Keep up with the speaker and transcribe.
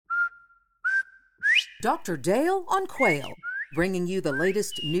Dr. Dale on Quail, bringing you the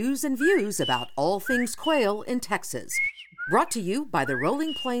latest news and views about all things quail in Texas. Brought to you by the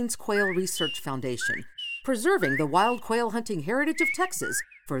Rolling Plains Quail Research Foundation, preserving the wild quail hunting heritage of Texas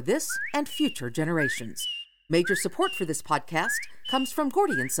for this and future generations. Major support for this podcast comes from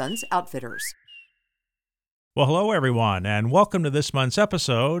Gordy & Sons Outfitters. Well, hello, everyone, and welcome to this month's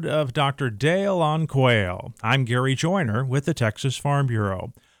episode of Dr. Dale on Quail. I'm Gary Joyner with the Texas Farm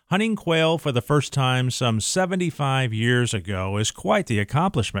Bureau. Hunting quail for the first time some 75 years ago is quite the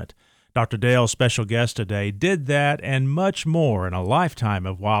accomplishment. Dr. Dale's special guest today did that and much more in a lifetime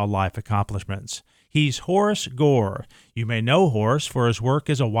of wildlife accomplishments. He's Horace Gore. You may know Horace for his work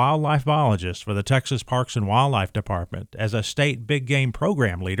as a wildlife biologist for the Texas Parks and Wildlife Department, as a state big game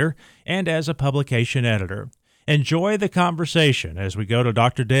program leader, and as a publication editor. Enjoy the conversation as we go to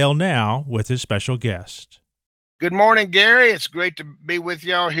Dr. Dale now with his special guest. Good morning, Gary. It's great to be with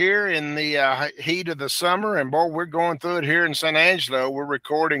y'all here in the heat of the summer. And boy, we're going through it here in San Angelo. We're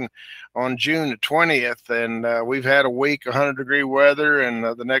recording on June the 20th, and we've had a week 100-degree weather, and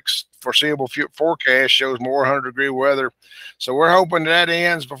the next foreseeable forecast shows more 100-degree weather. So we're hoping that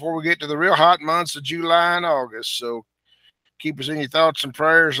ends before we get to the real hot months of July and August. So keep us in your thoughts and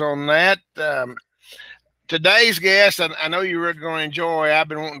prayers on that. Today's guest, I know you're going to enjoy. I've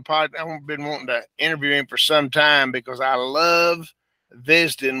been wanting to interview him for some time because I love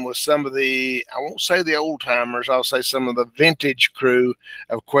visiting with some of the, I won't say the old timers, I'll say some of the vintage crew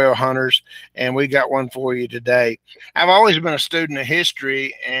of quail hunters, and we got one for you today. I've always been a student of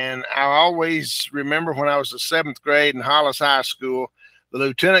history, and I always remember when I was in 7th grade in Hollis High School, the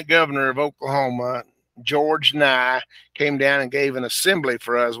Lieutenant Governor of Oklahoma, George Nye, came down and gave an assembly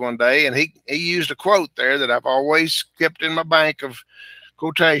for us one day, and he used a quote there that I've always kept in my bank of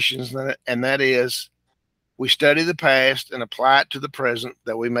quotations, and that is, we study the past and apply it to the present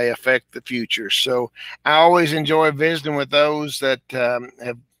that we may affect the future. So I always enjoy visiting with those that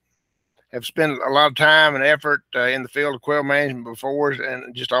have spent a lot of time and effort in the field of quail management before,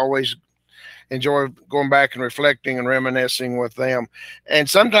 and just always enjoy going back and reflecting and reminiscing with them. And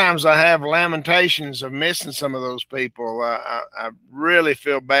sometimes I have lamentations of missing some of those people. I really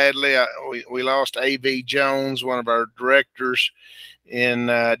feel badly. We lost A.V. Jones, one of our directors, during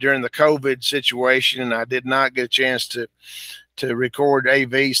the COVID situation, and I did not get a chance to record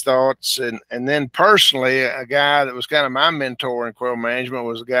AV's thoughts. And then personally, a guy that was kind of my mentor in quail management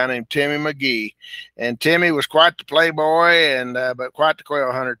was a guy named Timmy McGee. And Timmy was quite the playboy, but quite the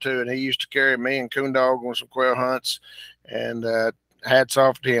quail hunter too. And he used to carry me and Coondog on some quail hunts, and hats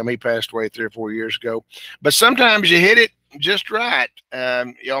off to him. He passed away 3 or 4 years ago. But sometimes you hit it just right.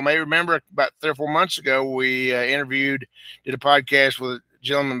 Y'all may remember about 3 or 4 months ago, we did a podcast with a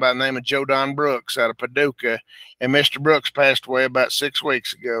gentleman by the name of Joe Don Brooks out of Paducah, and Mr. Brooks passed away about 6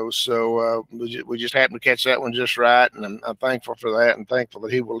 weeks ago. So we just happened to catch that one just right, and I'm thankful for that, and thankful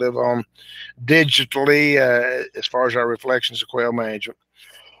that he will live on digitally as far as our reflections of quail management.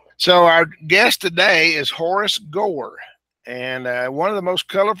 So our guest today is Horace Gore, and one of the most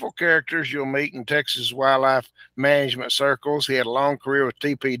colorful characters you'll meet in Texas wildlife management circles. He had a long career with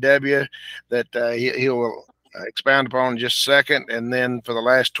TPWD that he'll expound upon in just a second, and then for the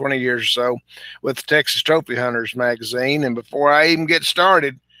last 20 years or so with the Texas Trophy Hunters magazine. And before I even get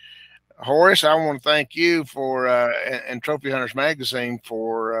started, Horace, I want to thank you for and Trophy Hunters magazine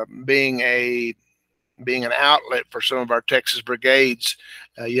for being an outlet for some of our Texas Brigades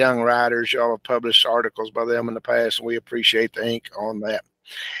young riders. Y'all have published articles by them in the past, and we appreciate the ink on that.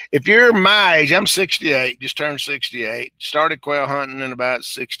 If you're my age, I'm 68, just turned 68, started quail hunting in about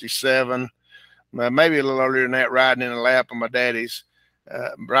 67, maybe a little earlier than that, riding in my daddy's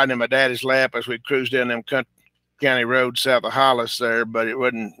lap as we cruised down them county roads south of Hollis there, but it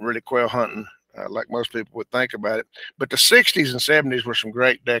wasn't really quail hunting like most people would think about it. But the 60s and 70s were some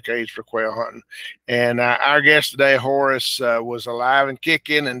great decades for quail hunting. And our guest today, Horace, was alive and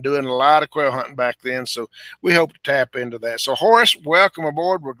kicking and doing a lot of quail hunting back then. So we hope to tap into that. So Horace, welcome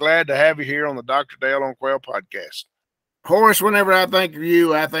aboard. We're glad to have you here on the Dr. Dale on Quail podcast. Horace, whenever I think of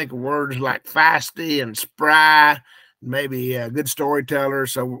you, I think of words like feisty and spry, maybe a good storyteller.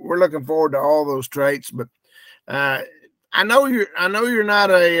 So we're looking forward to all those traits. But I know you're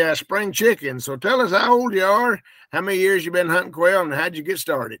not a spring chicken. So tell us how old you are, how many years you've been hunting quail, and how'd you get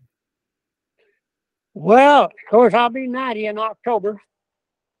started? Well, of course, I'll be 90 in October,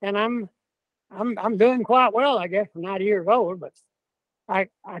 and I'm doing quite well, I guess, for 90 years old. But I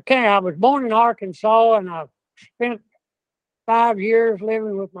was born in Arkansas, and I spent 5 years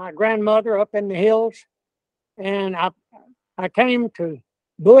living with my grandmother up in the hills, and I came to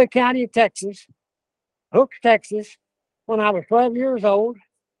Bowie County, Texas, Hooks, Texas, when I was 12 years old,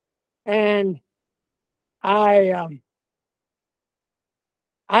 and I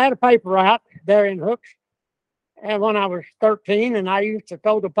had a paper route there in Hooks, and when I was 13, and I used to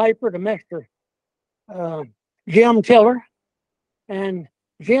throw the paper to Mr. Jim Tiller, and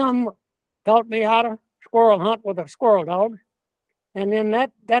Jim taught me how to squirrel hunt with a squirrel dog. And then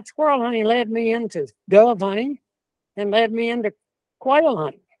that squirrel hunting led me into dove hunting and led me into quail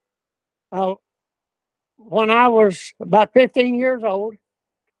hunting. When I was about 15 years old,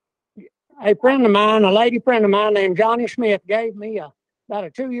 a friend of mine, a lady friend of mine named Johnny Smith, gave me about a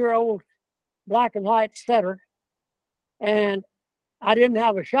 2-year-old black and white setter, and I didn't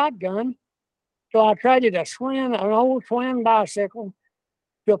have a shotgun, so I traded an old Swin bicycle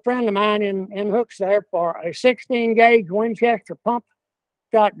to a friend of mine in Hooks there for a 16 gauge Winchester pump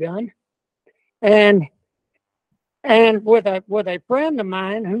shotgun, and with a friend of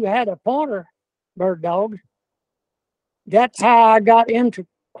mine who had a pointer bird dog. That's how I got into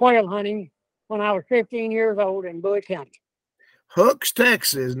quail hunting when I was 15 years old in Bowie County. Hooks,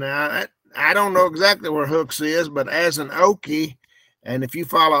 Texas. Now, I don't know exactly where Hooks is, but as an Okie, and if you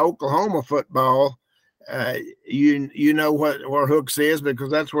follow Oklahoma football, you know where Hooks is,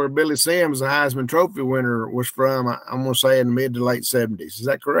 because that's where Billy Sims, the Heisman Trophy winner, was from. I'm going to say in the mid to late 70s. Is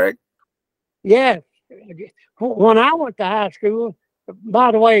that correct? Yes. When I went to high school,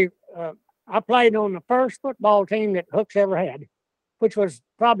 by the way, I played on the first football team that Hooks ever had, which was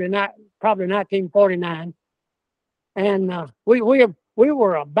probably 1949, and we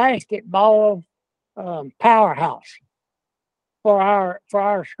were a basketball powerhouse for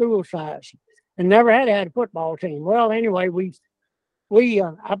our school size, and never had a football team. Well, anyway,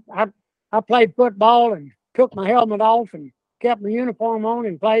 I played football and took my helmet off and kept my uniform on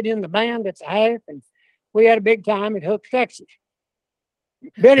and played in the band at the half, and we had a big time at Hooks, Texas.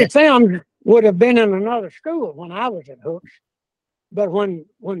 Billy Sims would have been in another school when I was at Hooks, but when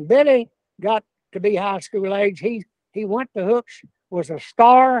Billy got to be high school age, he went to Hooks, was a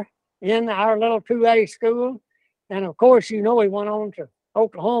star in our little 2A school, and of course, he went on to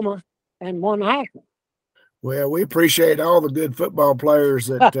Oklahoma and won the Heisman. Well, we appreciate all the good football players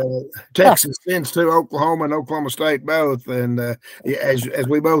that Texas sends to Oklahoma and Oklahoma State both. And as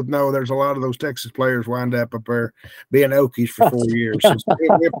we both know, there's a lot of those Texas players wind up there being Okies for 4 years. So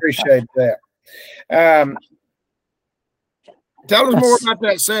we appreciate that. Tell us more about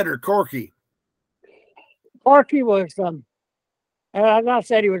that setter, Corky. Corky was, as I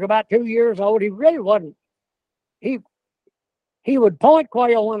said, he was about 2 years old. He really wasn't. He would point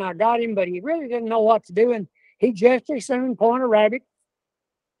quail when I got him, but he really didn't know what to do. And he just as soon point a rabbit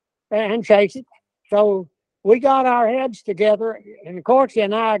and chase it. So we got our heads together, and Corky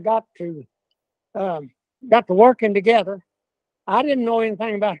and I got to working together. I didn't know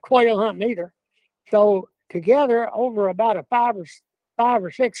anything about quail hunting either. So together, over about a 5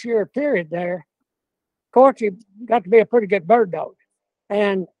 or 6 year period there, Corky got to be a pretty good bird dog.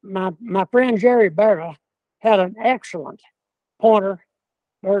 And my friend Jerry Barra had an excellent pointer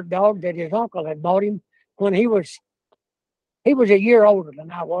bird dog that his uncle had bought him when he was a year older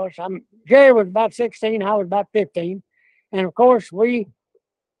than I was. Jerry was about 16, I was about 15, and of course we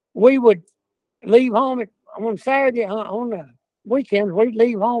would leave home on Saturday on the weekends. We'd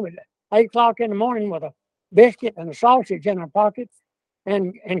leave home at 8 o'clock in the morning with a biscuit and a sausage in our pockets,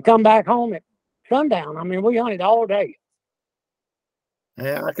 and come back home at sundown. I mean, we hunted all day.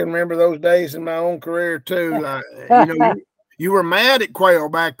 Yeah, I can remember those days in my own career too. You were mad at quail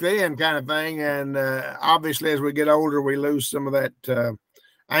back then, kind of thing, and obviously as we get older, we lose some of that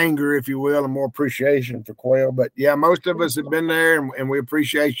anger, if you will, and more appreciation for quail. But yeah, most of us have been there, and we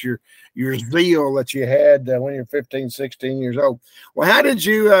appreciate your zeal that you had when you're 15, 16 years old. Well, how did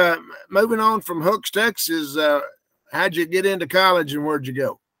you, moving on from Hooks, Texas, how'd you get into college, and where'd you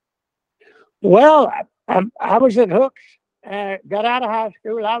go? Well, I was at Hooks. Got out of high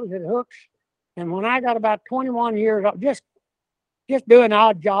school, I was at Hooks, and when I got about 21 years old, just doing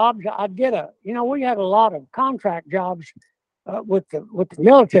odd jobs, I'd get we had a lot of contract jobs with the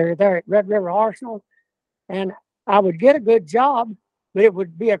military there at Red River Arsenal, and I would get a good job, but it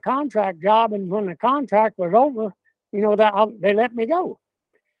would be a contract job, and when the contract was over, they let me go.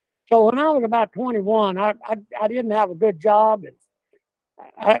 So when I was about 21, I didn't have a good job,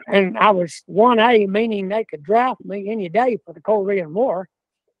 and I was 1A, meaning they could draft me any day for the Korean War.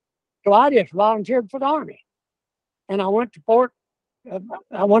 So I just volunteered for the Army, and I went to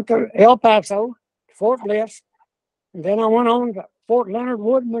El Paso, Fort Bliss, and then I went on to Fort Leonard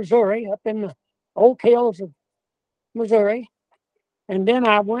Wood, Missouri, up in the Oak Hills of Missouri, and then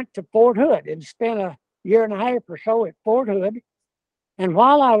I went to Fort Hood and spent a year and a half or so at Fort Hood. And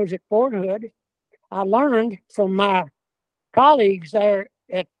while I was at Fort Hood, I learned from my colleagues there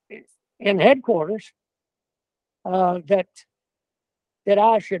in headquarters that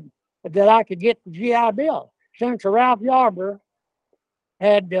I could get the GI Bill. Senator Ralph Yarborough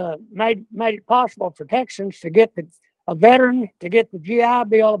had made it possible for Texans to get a veteran to get the GI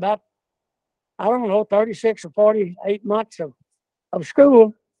Bill about, I don't know, 36 or 48 months of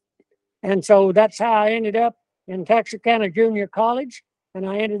school. And so that's how I ended up in Texarkana Junior College, and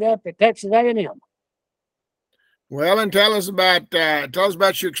I ended up at Texas A&M. Well, and tell us about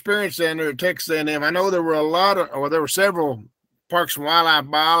your experience there at Texas A&M. I know there were several parks and wildlife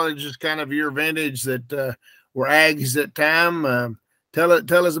biologists, kind of your vintage, that were Aggies at the time.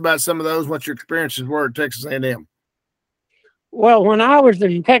 Tell us about some of those. What your experiences were at Texas A&M. Well, when I was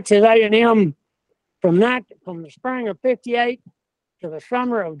in Texas A&M, from the spring of '58 to the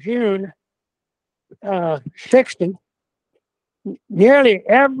summer of June '60, nearly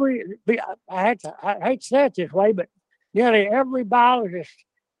every, I hate to say it this way, but nearly every biologist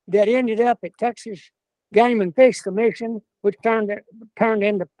that ended up at Texas Game and Fish Commission, which turned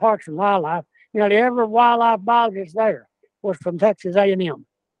into Parks and Wildlife, nearly every wildlife biologist there was from Texas A&M.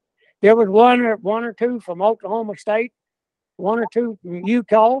 There was one or two from Oklahoma State, one or two from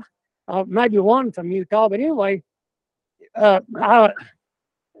Utah, maybe one from Utah. But anyway, back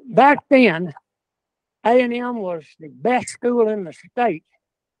then, A&M was the best school in the state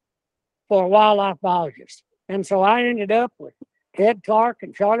for wildlife biologists. And so I ended up with Ted Clark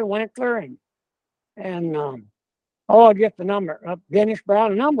and Charlie Winkler and I get the number of Dennis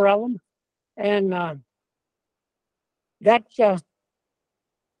Brown, a number of them. And that's, I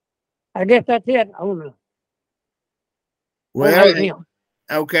guess that's it. Well,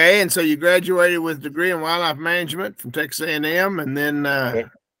 okay. And so you graduated with a degree in wildlife management from Texas A&M, and then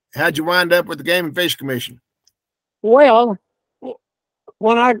how'd you wind up with the Game and Fish Commission? Well,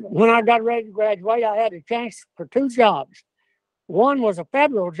 when I got ready to graduate, I had a chance for two jobs. One was a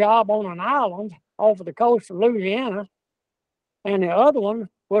federal job on an island off of the coast of Louisiana, and the other one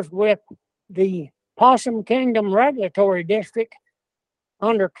was with the Possum Kingdom Regulatory District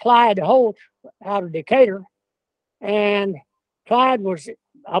under Clyde Holt out of Decatur. And Clyde was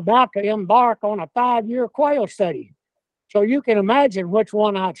about to embark on a 5-year quail study. So you can imagine which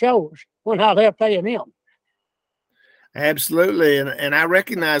one I chose when I left A&M. Absolutely. And I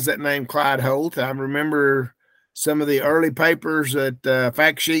recognize that name, Clyde Holt. I remember some of the early papers that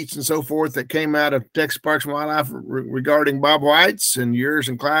fact sheets and so forth that came out of Texas Parks and Wildlife regarding bobwhites, and yours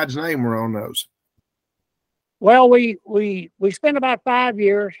and Clyde's name were on those. Well, we spent about 5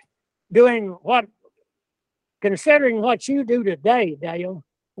 years doing considering what you do today, Dale.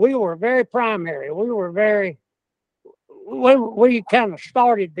 We were very primary. We kind of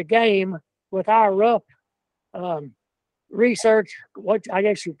started the game with our rough research, what I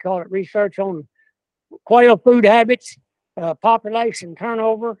guess you'd call it, research on quail food habits, population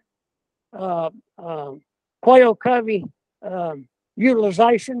turnover, quail covey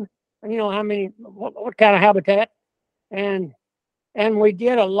utilization, how many, what kind of habitat. And we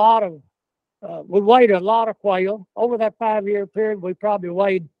did a lot of, we weighed a lot of quail. Over that 5-year period, we probably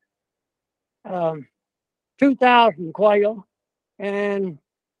weighed 2,000 quail and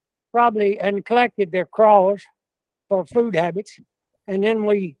collected their craws for food habits. And then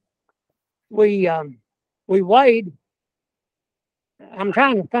we weighed, I'm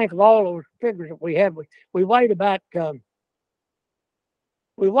trying to think of all those figures that we had. We weighed about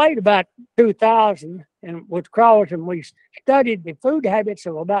 2,000 and with craws, and we studied the food habits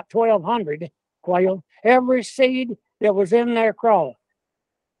of about 1,200 quail, every seed that was in their craw.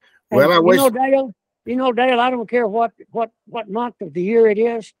 Well, Dale, I don't care what month of the year it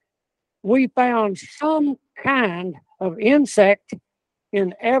is, we found some kind of insect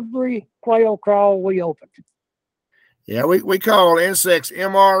in every quail craw we opened. Yeah, we call insects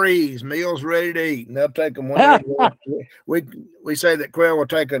MREs, meals ready to eat, and they'll take them whenever. we say that quail will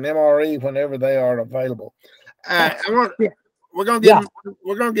take an MRE whenever they are available. We're gonna get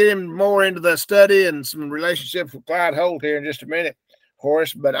him more into the study and some relationships with Clyde Holt here in just a minute,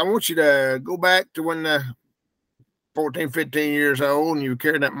 Horace. But I want you to go back to when 14, 15 years old and you were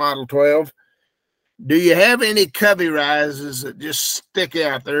carrying that Model 12. Do you have any covey rises that just stick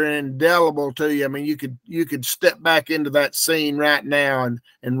out there and indelible to you? I mean, you could step back into that scene right now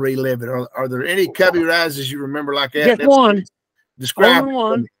and relive it. Are there any covey rises you remember like that? Just one. Describe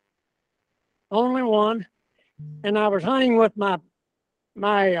Only one. And I was hunting with my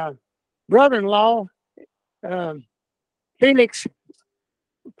brother-in-law, Felix.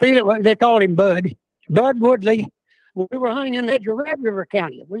 They called him Bud Woodley. We were hunting in Edge of Red River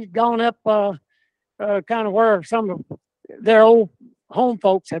County. We'd gone up kind of where some of their old home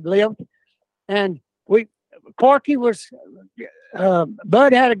folks had lived. And Corky was,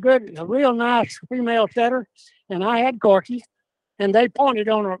 Bud had a real nice female setter, and I had Corky, and they pointed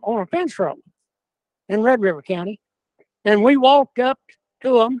on a fence row in Red River County. And we walked up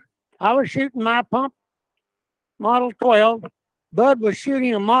to them. I was shooting my pump Model 12. Bud was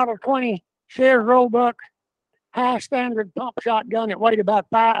shooting a Model 20 Sears Roebuck high standard pump shotgun that weighed about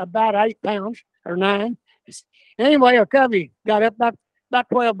 8 pounds or 9. Anyway, a covey got up, about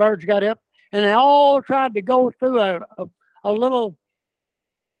 12 birds got up, and they all tried to go through a little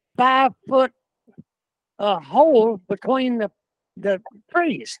 5-foot hole between the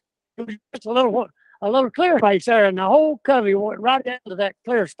trees. It was just a little clear space there, and the whole covey went right into that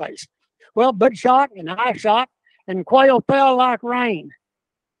clear space. Well, Bud shot, and I shot, and quail fell like rain.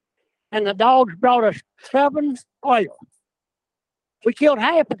 And the dogs brought us 7 quail. We killed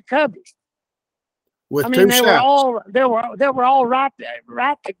half of the coveys. With I mean, 2 shots. They were all right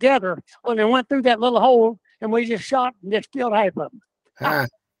together when they went through that little hole, and we just shot and just killed half of them. Huh.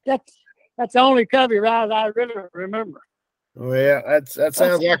 That's the only covey ride I really remember. Well, that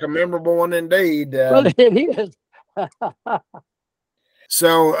sounds like a memorable one indeed. Well, it is.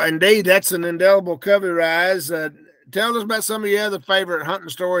 So, indeed, that's an indelible covey rise. Tell us about some of your other favorite hunting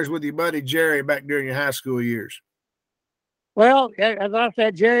stories with your buddy Jerry back during your high school years. Well, as I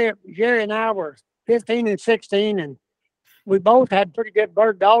said, Jerry and I were 15 and 16, and we both had pretty good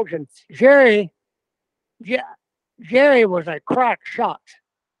bird dogs. And Jerry was a crack shot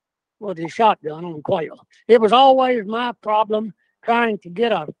with his shotgun on quail. It was always my problem trying to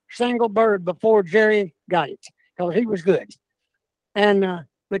get a single bird before Jerry got it, because he was good. And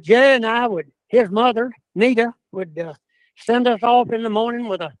but Jerry and I his mother Nita would send us off in the morning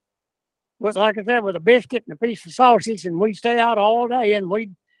with like I said, with a biscuit and a piece of sausage, and we'd stay out all day. And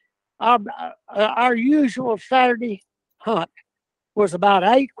our usual Saturday hunt was about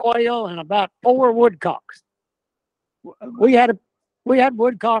 8 quail and about 4 woodcocks. We had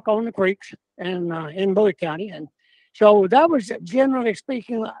woodcock on the creeks and in Bowie County, and so that was, generally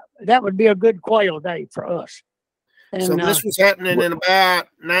speaking, that would be a good quail day for us. And, so this was happening in about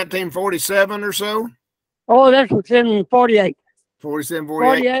 1947 or so? Oh, that was in 48. 47,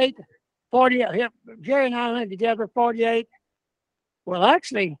 48? 48. Jerry and I hunted together 48. Well,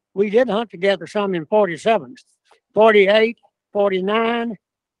 actually, we did hunt together some in 47, 48, 49,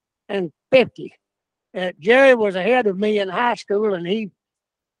 and 50. Jerry was ahead of me in high school, and he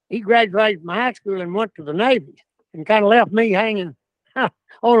graduated from high school and went to the Navy and kind of left me hanging on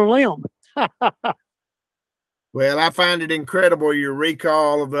a limb. Well, I find it incredible, your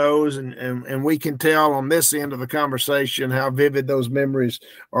recall of those, and we can tell on this end of the conversation how vivid those memories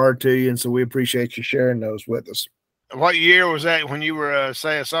are to you, and so we appreciate you sharing those with us. What year was that when you were,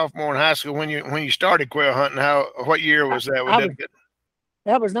 say, a sophomore in high school, when you started quail hunting? What year was that?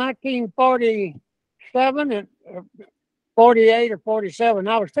 That was 1947 and 48 or 47.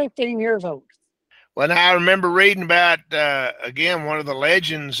 I was 15 years old. Well, now I remember reading about, again, one of the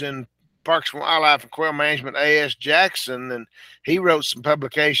legends in Parks and Wildlife and Quail Management, A.S. Jackson, and he wrote some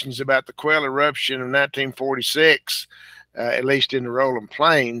publications about the quail eruption of 1946, at least in the rolling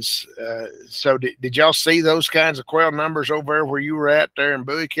plains. So did y'all see those kinds of quail numbers over there where you were at there in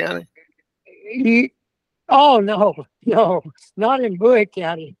Bowie County? Oh, no, not in Bowie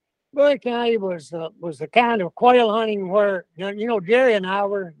County. Bowie County was the kind of quail hunting where, Jerry and I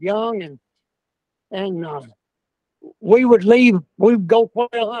were young, and we would go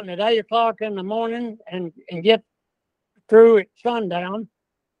quail hunting at 8 o'clock in the morning and get through at sundown.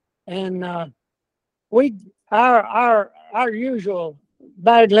 And our usual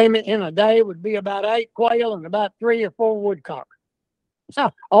bag limit in a day would be about 8 quail and about 3 or 4 woodcock.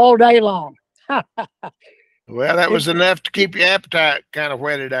 So all day long. Well, that was enough to keep your appetite kind of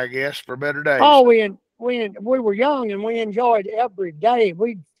whetted, I guess, for better days. Oh, we were young and we enjoyed every day.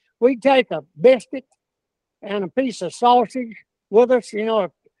 We'd take a biscuit and a piece of sausage with us, we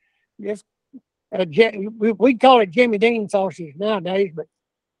call it Jimmy Dean sausage nowadays, but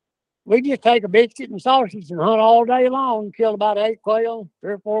we just take a biscuit and sausage and hunt all day long, killed about 8 quail,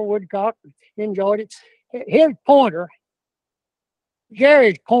 3 or 4 woodcock, enjoyed it.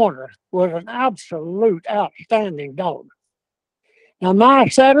 Jerry's pointer was an absolute outstanding dog. Now, my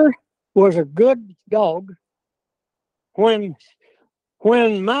setter was a good dog when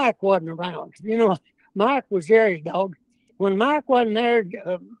Mike wasn't around. Mike was Jerry's dog. When Mike wasn't there,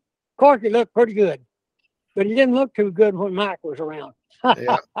 Corky looked pretty good, but he didn't look too good when Mike was around.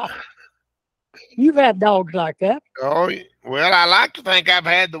 Yeah. You've had dogs like that. Oh, well, I like to think I've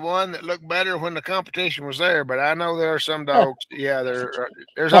had the one that looked better when the competition was there, but I know there are some dogs. Yeah,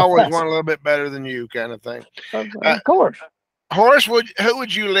 there's always one a little bit better than you, kind of thing. Of course. Horace, who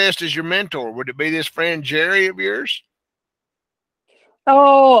would you list as your mentor? Would it be this friend Jerry of yours?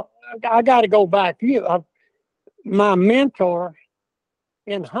 Oh, I got to go back. My mentor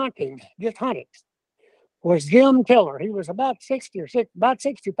in hunting, just hunting, was Jim Tiller. He was about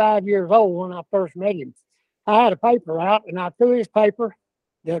 65 years old when I first met him. I had a paper out, and I threw his paper,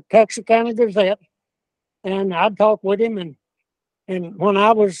 the Texarkana Gazette, and I'd talk with him. And when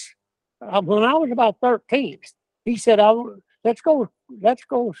I was about 13, he said, let's go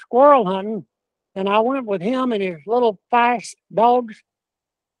squirrel hunting. And I went with him and his little fast dogs,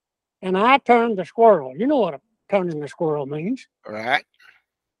 and I turned the squirrel. You know what turning the squirrel means. Right.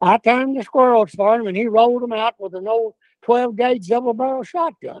 I turned the squirrels for him, and he rolled them out with an old 12-gauge double-barrel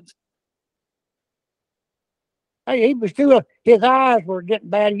shotgun. Hey, he was his eyes were getting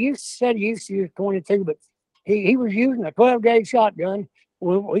bad. He said he used to use 22, but he was using a 12-gauge shotgun.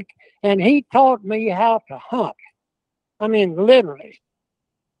 And he taught me how to hunt. I mean, literally.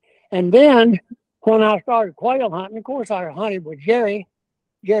 And then when I started quail hunting, of course, I hunted with Jerry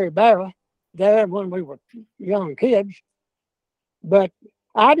Barra there when we were young kids. But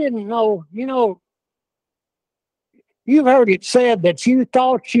I didn't know, you've heard it said that you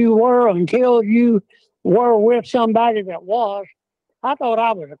thought you were until you were with somebody that was. I thought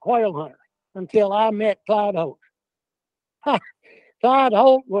I was a quail hunter until I met Clyde Holt. Clyde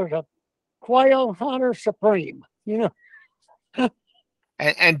Holt was a quail hunter supreme,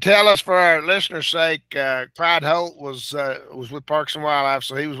 And tell us, for our listeners' sake, Clyde Holt was with Parks and Wildlife,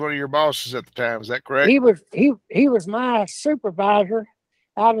 so he was one of your bosses at the time. Is that correct? He was my supervisor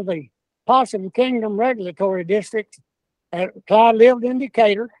out of the Possum Kingdom Regulatory District. Clyde lived in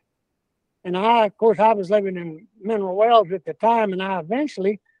Decatur, and of course, I was living in Mineral Wells at the time, and I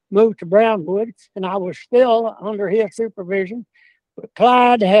eventually moved to Brownwood, and I was still under his supervision. But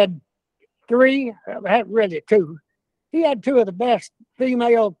Clyde had two. He had two of the best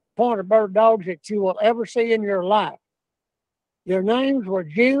female pointer bird dogs that you will ever see in your life. Their names were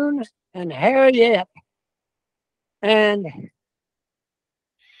June and Harriet. And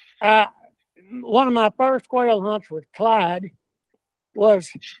one of my first quail hunts with Clyde was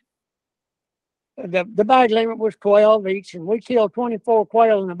the bag limit was 12 each, and we killed 24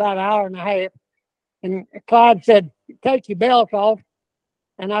 quail in about an hour and a half. And Clyde said, "Take your belt off."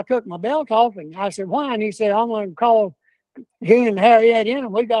 And I took my belt off, and I said, "Why?" And he said, "I'm going to call June and Harriet in,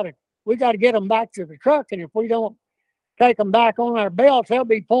 and we got to get them back to the truck. And if we don't take them back on our belts, they'll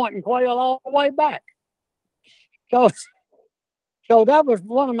be pointing quail all the way back." So that was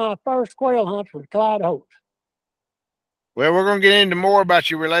one of my first quail hunts with Clyde Holt. Well, we're going to get into more about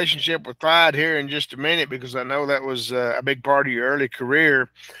your relationship with Clyde here in just a minute, because I know that was a big part of your early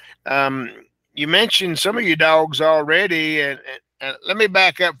career. You mentioned some of your dogs already, and let me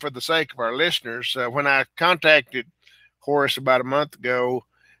back up for the sake of our listeners. When I contacted Horace about a month ago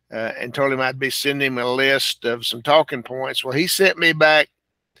and told him I'd be sending him a list of some talking points, well, he sent me back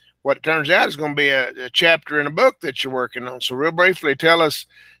what it turns out is going to be a chapter in a book that you're working on. So real briefly, tell us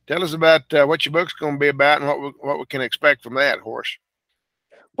about what your book's going to be about and what we can expect from that, Horace.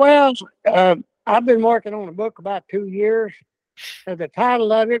 Well, I've been working on a book about 2 years. The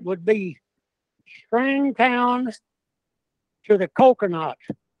title of it would be Stringtown to the Coconut.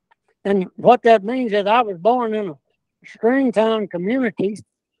 And what that means is I was born in a Stringtown community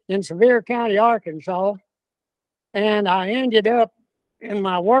in Sevier County, Arkansas. And I ended up in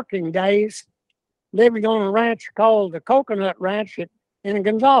my working days living on a ranch called the Coconut Ranch in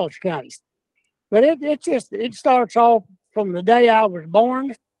Gonzales County. But it starts off from the day I was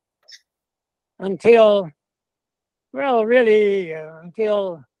born until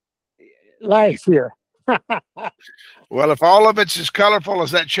last year. Well, if all of it's as colorful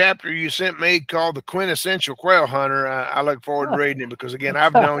as that chapter you sent me called The Quintessential Quail Hunter, I look forward to reading it, because, again,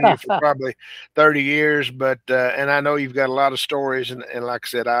 I've known you for probably 30 years, but and I know you've got a lot of stories. And like I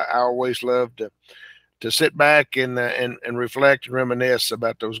said, I always love to sit back and reflect and reminisce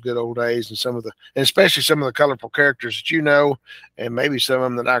about those good old days, and especially some of the colorful characters that you know, and maybe some of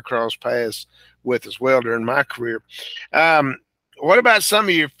them that I crossed paths with as well during my career. What about some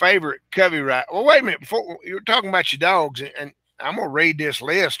of your favorite covey riders? Well, wait a minute. Before you were talking about your dogs, and I'm going to read this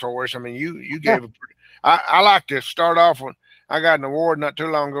list, Horace. I mean, you gave I like to start off when I got an award not too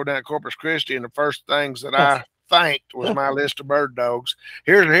long ago down at Corpus Christi, and the first things that I thanked was my list of bird dogs.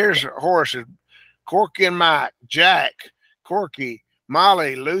 Here's Horace's: Corky and Mike, Jack, Corky,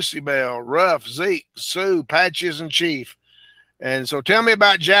 Molly, Lucy Bell, Ruff, Zeke, Sue, Patches, and Chief. And so tell me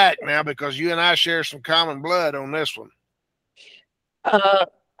about Jack now, because you and I share some common blood on this one.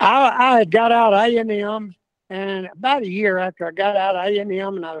 I got out of A&M, and about a year after I got out of A&M,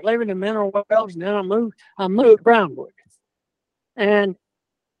 and I was living in Mineral Wells, and then I moved to Brownwood. And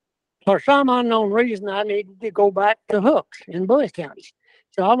for some unknown reason, I needed to go back to Hooks in Bullis County.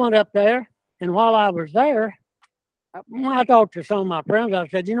 So I went up there, and while I was there, I talked to some of my friends. I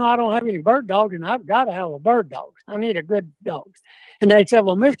said, I don't have any bird dogs, and I've got to have a bird dog. I need a good dog. And they said,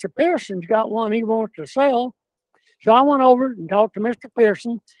 well, Mr. Pearson's got one he wants to sell. So I went over and talked to Mr.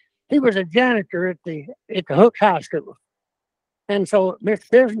 Pearson. He was a janitor at the Hooks High School. And so Mr.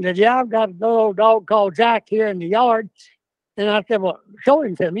 Pearson said, yeah, I've got a little dog called Jack here in the yard. And I said, well, show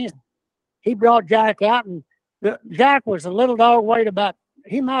him to me. And he brought Jack out, and Jack was a little dog,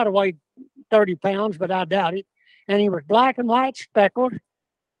 he might have weighed 30 pounds, but I doubt it. And he was black and white speckled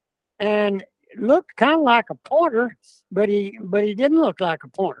and looked kind of like a pointer, but he didn't look like a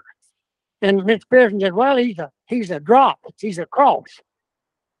pointer. And Mr. Pearson said, well, he's a drop. He's a cross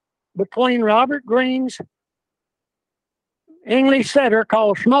between Robert Green's English setter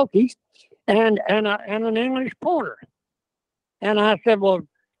called Smokey and an English pointer. And I said, well,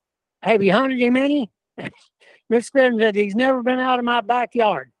 have you hunted him any? Mr. Pearson said, he's never been out of my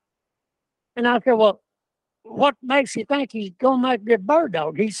backyard. And I said, well, what makes you think he's going to make a good bird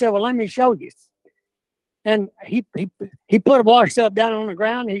dog? He said, well, let me show you. And he put a wash tub down on the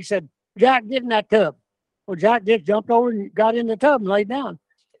ground, and he said, Jack, get in that tub. Well, Jack just jumped over and got in the tub and laid down.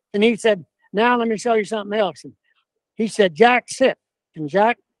 And he said, now let me show you something else. And he said, Jack, sit. And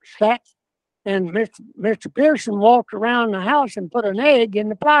Jack sat, and Mr. Pearson walked around the house and put an egg in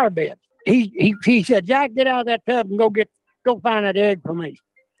the flower bed. He said, Jack, get out of that tub and go find that egg for me.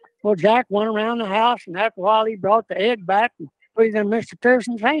 Well, Jack went around the house, and after a while, he brought the egg back and put it in Mr.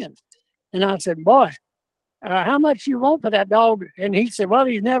 Pearson's hands. And I said, boy, how much you want for that dog? And he said, well,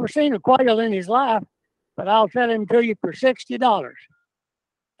 he's never seen a quail in his life, but I'll sell him to you for $60.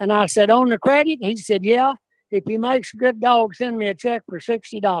 And I said, on the credit? He said, yeah, if he makes a good dog, send me a check for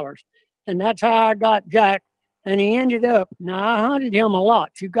 $60. And that's how I got Jack. And he ended up, now I hunted him a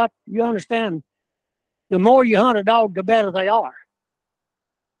lot. You understand, the more you hunt a dog, the better they are.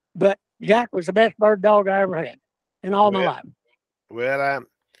 But Jack was the best bird dog I ever had in all my life. Well,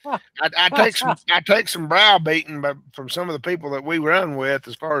 I take some browbeating from some of the people that we run with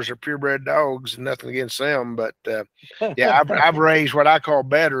as far as their purebred dogs, and nothing against them. But yeah, I've raised what I call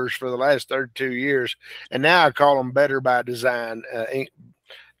betters for the last 32 years, and now I call them better by design,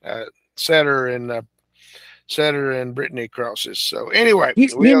 setter and Brittany crosses. So anyway,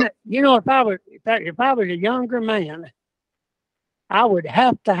 if I was a younger man, I would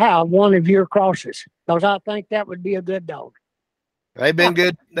have to have one of your crosses because I think that would be a good dog. They've been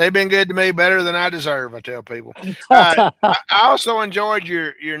good. They've been good to me, better than I deserve, I tell people. I also enjoyed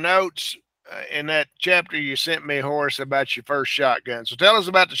your notes in that chapter you sent me, Horace, about your first shotgun. So tell us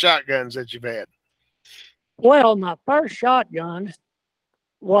about the shotguns that you've had. Well, my first shotgun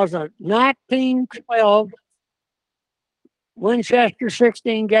was a 1912 Winchester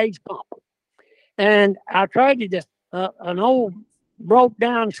 16 gauge pump. And I traded an old broke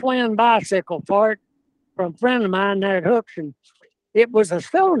down Swin bicycle for it from a friend of mine there at Hooks, and it was a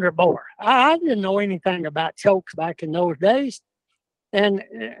cylinder bore. I didn't know anything about chokes back in those days. And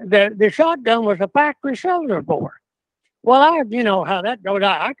the shotgun was a factory cylinder bore. Well, you know how that goes.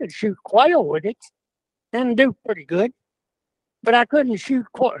 I could shoot quail with it and do pretty good, but I couldn't shoot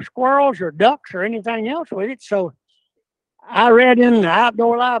squirrels or ducks or anything else with it. So I read in the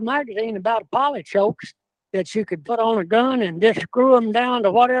Outdoor Live magazine about poly chokes that you could put on a gun and just screw them down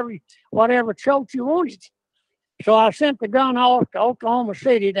to whatever choke you wanted. So I sent the gun off to Oklahoma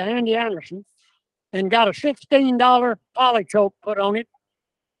City to Andy Anderson and got a $16 poly choke put on it,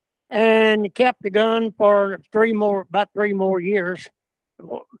 and kept the gun for about three more years.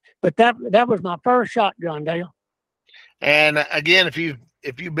 But that was my first shotgun, Dale. And again, if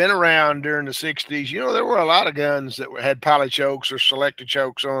you've been around during the 60s, you know, there were a lot of guns that had poly chokes or selected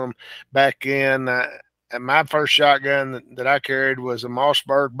chokes on them back in. And my first shotgun that I carried was a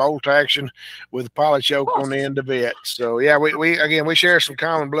Mossberg bolt action with a poly choke on the end of it. So yeah, we share some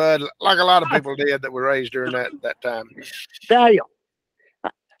common blood, like a lot of people did that were raised during that time. Dale,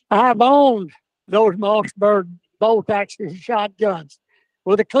 I've owned those Mossberg bolt action shotguns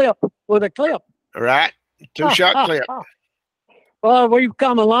with a clip. Right, 2-shot clip. Well, we've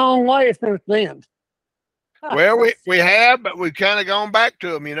come a long way since then. Well, we have, but we've kind of gone back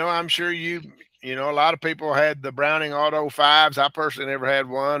to them. You know, I'm sure you know, a lot of people had the Browning Auto 5s. I personally never had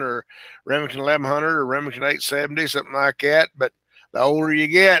one, or Remington 1100 or Remington 870, something like that. But the older you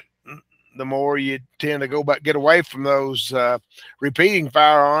get, the more you tend to get away from those repeating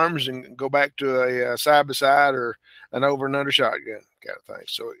firearms and go back to a side-by-side or an over and under shotgun kind of thing.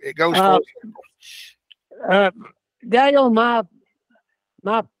 So it goes full circle. Dale,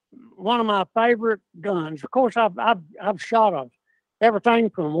 one of my favorite guns. Of course, I've shot everything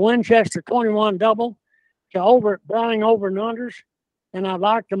from Winchester 21 double to Browning over and unders, and I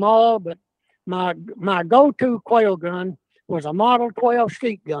liked them all. But my go-to quail gun was a Model 12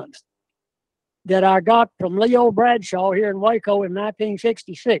 skeet gun that I got from Leo Bradshaw here in Waco in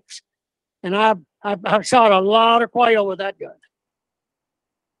 1966, and I shot a lot of quail with that gun.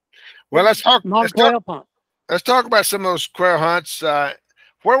 Well, let's talk about some of those quail hunts.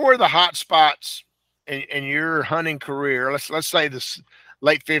 Where were the hot spots in your hunting career? Let's say this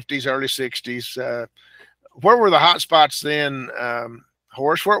late 50s, early 60s. Where were the hot spots then,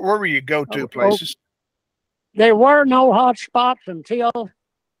 Horace? Where were your go-to places? There were no hot spots until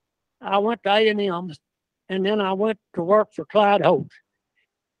I went to A&M, and then I went to work for Clyde Holt.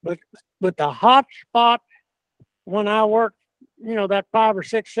 But the hot spot when I worked, that 5 or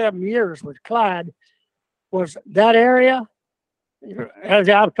 6, 7 years with Clyde was that area. As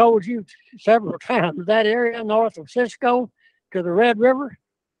I've told you several times, that area north of Cisco to the Red River,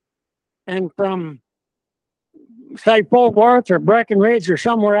 and from, say, Fort Worth or Breckenridge or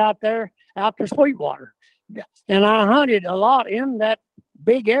somewhere out there, out to Sweetwater. And I hunted a lot in that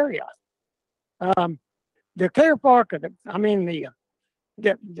big area. The Clear Fork of the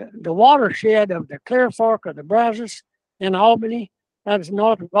watershed of the Clear Fork of the Brazos in Albany, that's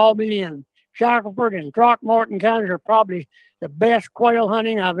north of Albany, and Shackelford and Throckmorton counties are probably the best quail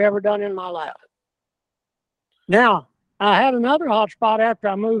hunting I've ever done in my life. Now, I had another hot spot after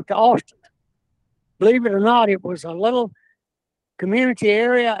I moved to Austin. Believe it or not, it was a little community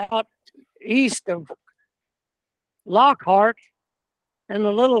area out east of Lockhart, and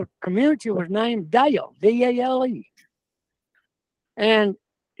the little community was named Dale, D-A-L-E. And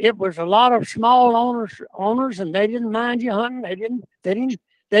it was a lot of small owners, and they didn't mind you hunting. They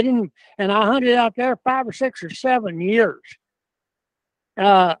didn't. And I hunted out there 5 or 6 or 7 years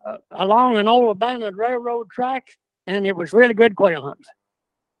along an old abandoned railroad track, and it was really good quail hunting.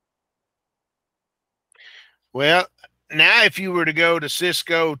 Well, now if you were to go to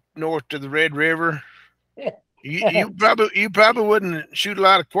Cisco north to the Red River, you probably wouldn't shoot a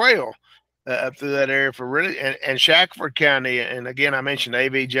lot of quail up through that area for really. And Shackelford County, and again, I mentioned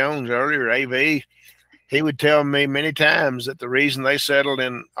A.V. Jones earlier. A.V., he would tell me many times that the reason they settled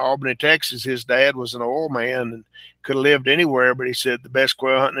in Albany, Texas, his dad was an oil man and could have lived anywhere, but he said the best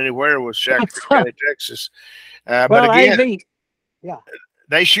quail hunting anywhere was Shackelford County, Texas. But again, A.V., yeah,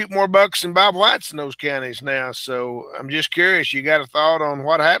 they shoot more bucks than bobwhites in those counties now. So I'm just curious, you got a thought on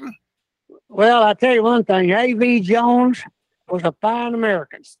what happened? Well, I'll tell you one thing. A.V. Jones was a fine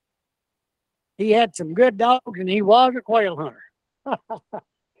American. He had some good dogs, and he was a quail hunter.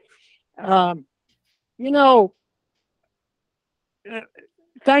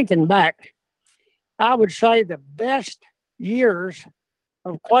 Thinking back, I would say the best years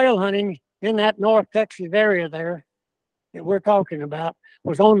of quail hunting in that North Texas area there that we're talking about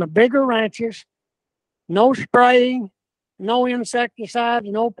was on the bigger ranches. No spraying, no insecticides,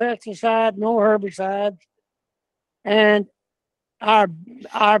 no pesticides, no herbicides. And our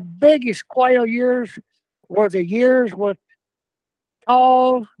biggest quail years were the years with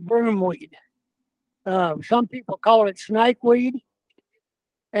tall broomweed. Some people call it snakeweed.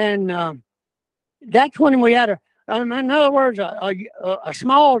 And that's when we had in other words, a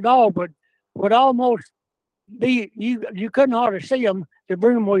small dog would almost be, you couldn't hardly see them. The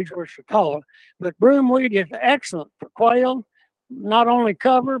broomweeds were so tall. But broomweed is excellent for quail, not only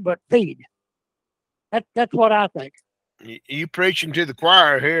cover, but feed. That's what I think. You preaching to the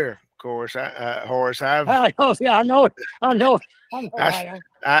choir here, of course, Horace. I know. I'm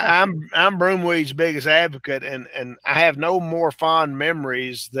broomweed's biggest advocate, and I have no more fond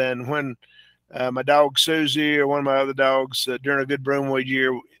memories than when my dog Susie or one of my other dogs during a good broomweed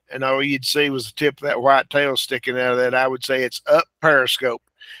year, and all you'd see was the tip of that white tail sticking out of that. I would say it's up periscope,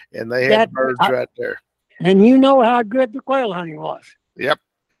 and they had birds right there. And you know how good the quail hunting was. Yep.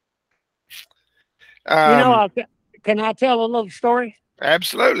 Can I tell a little story?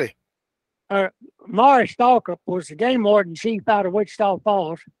 Absolutely. Morris Stalkup was the game warden chief out of Wichita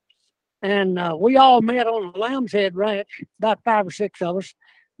Falls. And we all met on the Lamb's Head Ranch, about 5 or 6 of us,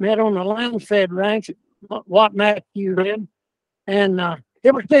 met on the Lamb's Head Ranch at Watt Matthew in. And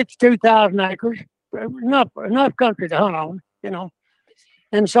it was 52,000 acres, enough country to hunt on,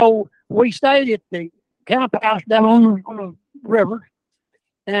 And so we stayed at the camp house down on the river.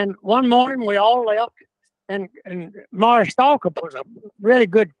 And one morning we all left. And Morris Stalkup was a really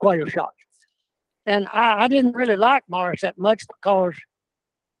good quail shot. And I didn't really like Morris that much because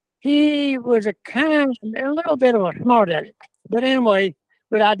he was a little bit of a smart aleck. But anyway,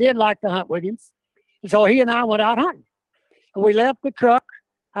 I did like to hunt with him. So he and I went out hunting. And we left the truck.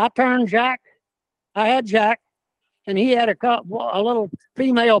 I turned Jack. I had Jack. and he had a little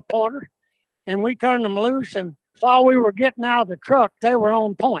female pointer, and we turned them loose. And while we were getting out of the truck, they were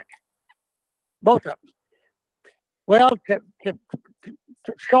on point, both of them. Well, to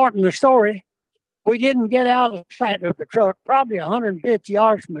shorten the story, we didn't get out of sight of the truck, probably 150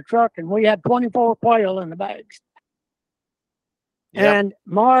 yards from the truck, and we had 24 quail in the bags. Yep. And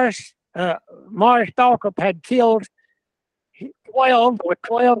Morris Stalkup had killed 12 with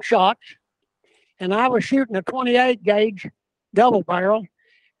 12 shots, and I was shooting a 28 gauge double barrel.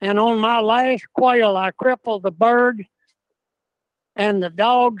 And on my last quail, I crippled the bird, and the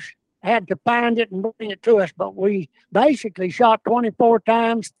dogs had to find it and bring it to us. But we basically shot 24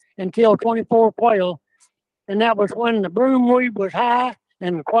 times and killed 24 quail. And that was when the broomweed was high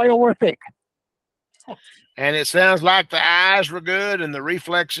and the quail were thick. And it sounds like the eyes were good and the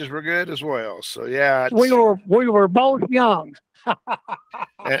reflexes were good as well. So yeah, we were both young.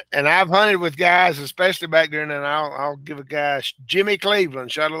 and I've hunted with guys, especially back there, and I'll give a guy, Jimmy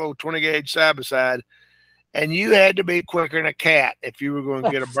Cleveland, shot a little 20 gauge side by side, and you had to be quicker than a cat if you were going to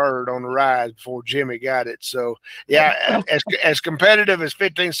get a bird on the rise before Jimmy got it. So yeah, as competitive as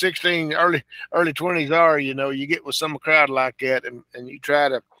 15, 16, early 20s are, you get with some crowd like that, and you try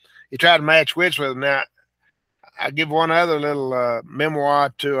to match wits with them. Now, I give one other little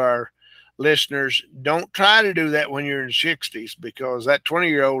memoir to our listeners. Don't try to do that when you're in the 60s, because that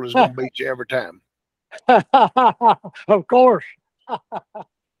 20-year-old is going to beat you every time. Of course.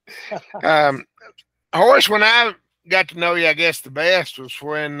 Horace, when I got to know you, I guess the best was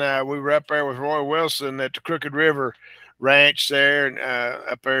when we were up there with Roy Wilson at the Crooked River Ranch there, and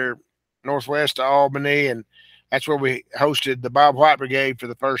up there northwest of Albany, and that's where we hosted the Bob White Brigade for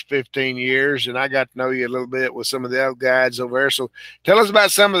the first 15 years, and I got to know you a little bit with some of the other guides over there. So tell us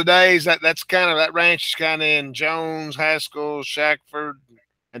about some of the days. That ranch is kind of in Jones, Haskell, Shackford,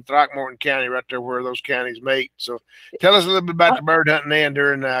 and Throckmorton County, right there where those counties meet. So tell us a little bit about the bird hunting then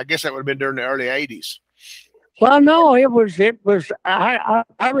during, I guess that would have been during the early 80s. Well, no, it was, I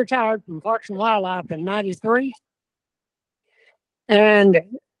retired from Parks and Wildlife in 93. And,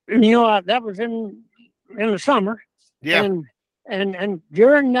 that was in the summer. Yeah. And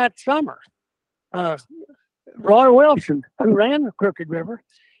during that summer, Roy Wilson, who ran the Crooked River,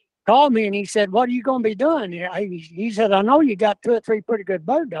 called me and he said, "What are you going to be doing?" He said, "I know you got 2 or 3 pretty good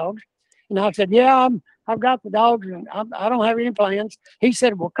bird dogs." And I said, "Yeah, I've got the dogs, and I don't have any plans." He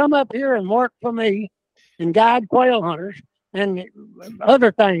said, "Well, come up here and work for me and guide quail hunters and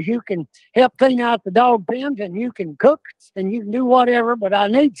other things. You can help clean out the dog pens, and you can cook, and you can do whatever, but I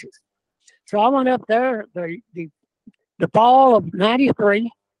need you." So I went up there the fall of 93.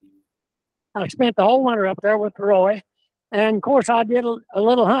 I spent the whole winter up there with Roy. And of course, I did a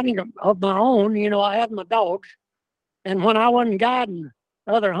little hunting of my own. I had my dogs. And when I wasn't guiding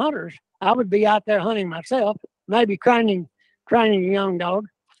other hunters, I would be out there hunting myself, maybe training a young dog.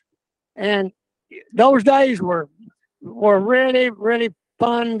 And those days were really, really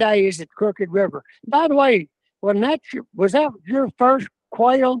fun days at Crooked River. By the way, was that your first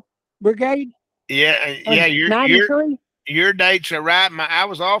quail brigade? Yeah. Your dates are right. I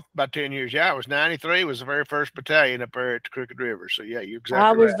was off by 10 years. Yeah, I was 93. Was the very first battalion up there at the Crooked River. So yeah, you're exactly right.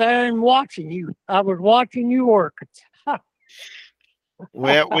 I was there and watching you. I was watching you work.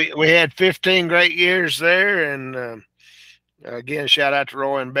 Well, we had 15 great years there, and again, shout out to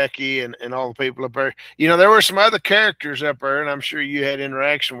Roy and Becky and all the people up there. There were some other characters up there, and I'm sure you had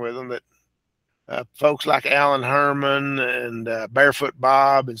interaction with them, that folks like Alan Herman and Barefoot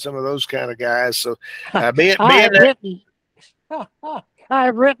Bob and some of those kind of guys. So I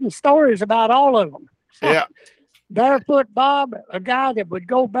have written stories about all of them. Yeah. Barefoot Bob, a guy that would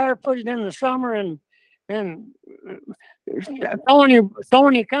go barefooted in the summer and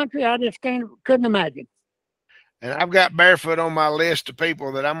thorny country, I just couldn't imagine. And I've got Barefoot on my list of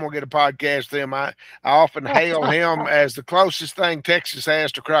people that I'm going to get a podcast with them. I often hail him as the closest thing Texas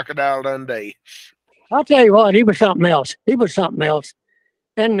has to Crocodile Dundee. I'll tell you what, he was something else.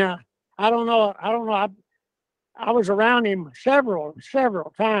 And I don't know. I was around him several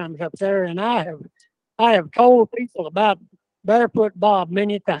times up there, and I have told people about Barefoot Bob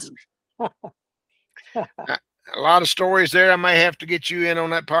many times. A lot of stories there. I may have to get you in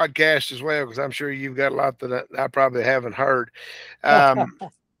on that podcast as well, because I'm sure you've got a lot that I probably haven't heard.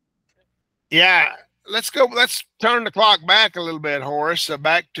 Yeah, let's go. Let's turn the clock back a little bit, Horace,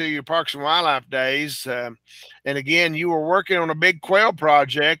 back to your Parks and Wildlife days. And again, you were working on a big quail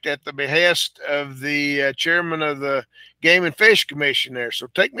project at the behest of the chairman of the Game and Fish Commission there. So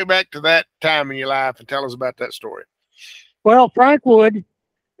take me back to that time in your life and tell us about that story. Well, Frank Wood,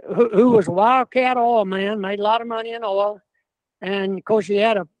 who was a wildcat oil man, made a lot of money in oil. And of course, he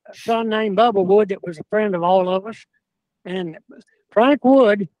had son named Bubba Wood that was a friend of all of us. And Frank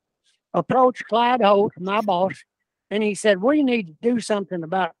Wood approached Clyde Holt, my boss, and he said, we need to do something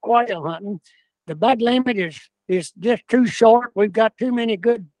about quail hunting. The bud limit is just too short. We've got too many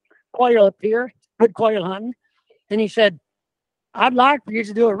good quail up here, good quail hunting. And he said, I'd like for you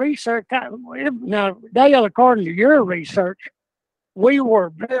to do a research. Now, Dale, according to your research, we were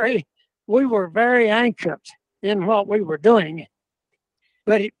very anxious in what we were doing.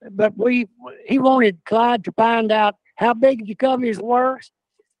 But he wanted Clyde to find out how big the coveys were,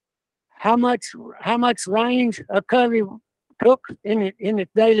 how much range a covey took in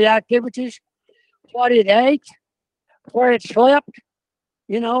its daily activities, what it ate, where it slept,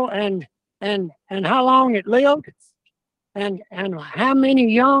 and how long it lived, and how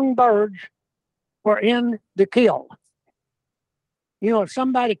many young birds were in the kill. If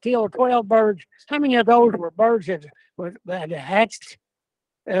somebody killed 12 birds, how many of those were birds that hatched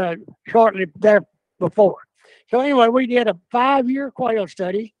shortly there before? So anyway, we did a 5-year quail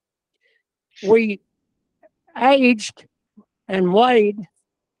study. We aged and weighed,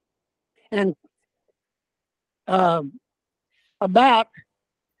 and about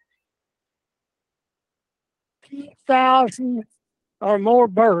 2,000 or more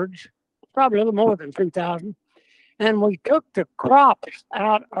birds, probably a little more than 2,000. And we took the crops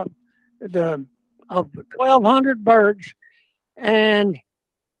out of 1,200 birds and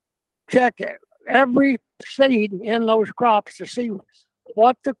checked every seed in those crops to see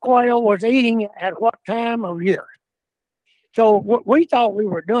what the quail was eating at what time of year. So we thought we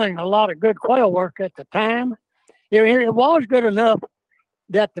were doing a lot of good quail work at the time. It was good enough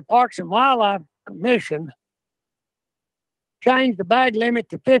that the Parks and Wildlife Commission changed the bag limit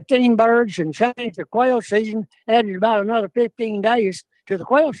to 15 birds and changed the quail season, added about another 15 days to the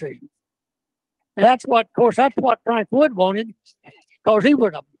quail season. And that's what Frank Wood wanted, because he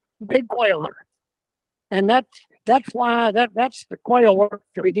was a big quail hunter. And that's why that's the quail work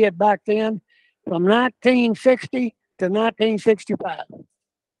that we did back then, from 1960 to 1965.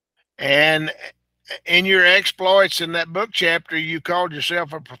 And in your exploits in that book chapter, you called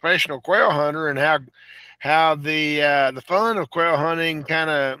yourself a professional quail hunter, and how the fun of quail hunting kind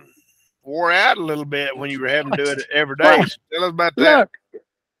of wore out a little bit when you were having to do it every day. Well, so tell us about that. Look,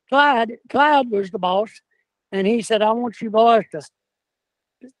 Clyde was the boss, and he said, I want you boys to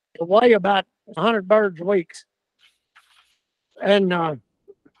weigh about 100 birds a week, and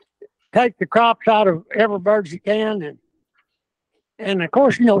take the crops out of every bird you can, and of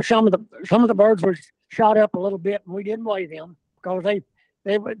course, some of the birds were shot up a little bit, and we didn't weigh them because they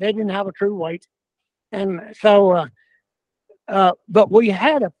didn't have a true weight. And so, but we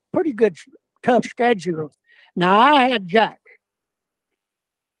had a pretty good, tough schedule. Now, I had Jack.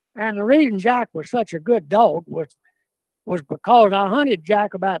 And the reason Jack was such a good dog was because I hunted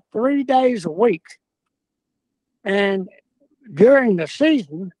Jack about 3 days a week. And during the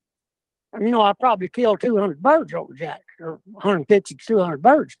season, I probably killed 200 birds over Jack, or 150 to 200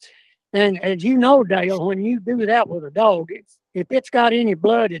 birds. And as you know, Dale, when you do that with a dog, if it's got any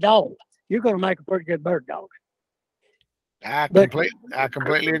blood at all, you're going to make a pretty good bird dog. I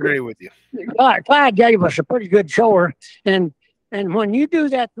completely agree with you. Clyde gave us a pretty good chore, and when you do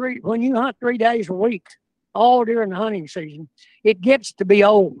that when you hunt 3 days a week, all during the hunting season, it gets to be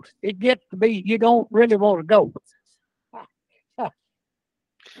old. It gets to be, you don't really want to go.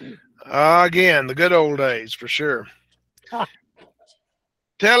 Again, the good old days for sure.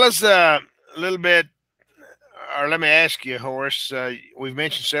 Tell us a little bit, or let me ask you, Horace. We've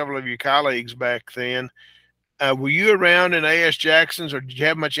mentioned several of your colleagues back then. Were you around in A.S. Jackson's, or did you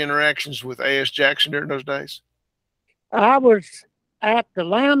have much interactions with A.S. Jackson during those days? I was at the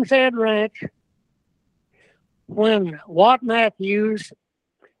Lamb's Head Ranch when Watt Matthews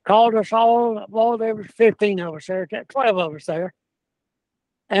called us all. Well, there was 15 of us there, 12 of us there,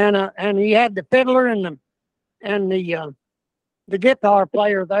 and he had the fiddler and the guitar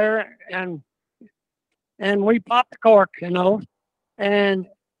player there, and we popped the cork, and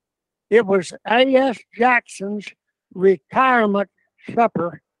it was A.S. Jackson's retirement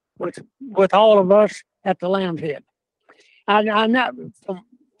supper with all of us at the Lamb's Head. I not from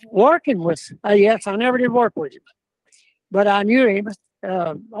working with A.S. I never did work with him, but I knew him.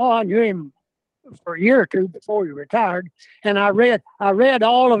 I knew him for a year or two before he retired, and I read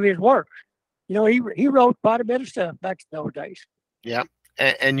all of his work. He wrote quite a bit of stuff back in those days. Yeah,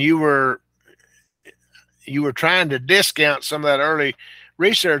 and you were trying to discount some of that early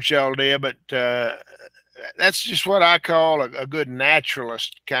research y'all did, but that's just what I call a good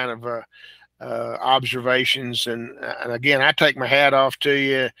naturalist kind of observations. And again, I take my hat off to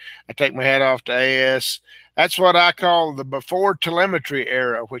you. I take my hat off to AS. That's what I call the before telemetry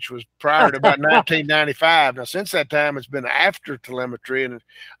era, which was prior to about 1995. Now, since that time, it's been after telemetry, and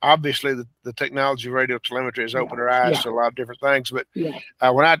obviously the technology of radio telemetry has opened our eyes to a lot of different things. But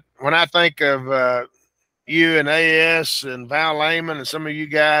when I think of you and AS and Val Lehman and some of you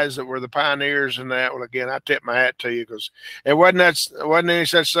guys that were the pioneers in that, well, again, I tip my hat to you, because it wasn't any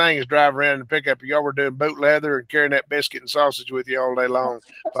such thing as driving around and pick up. Y'all were doing boot leather and carrying that biscuit and sausage with you all day long.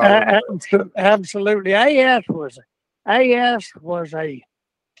 Absolutely. AS was a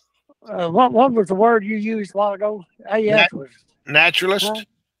what was the word you used a while ago? AS was naturalist.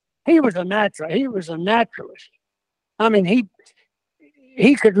 He was a naturalist. I mean,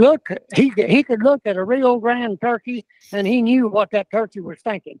 he could look at a Rio Grande turkey, and he knew what that turkey was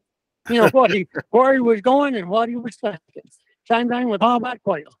thinking. You know where he was going and what he was thinking. Same thing with bobwhite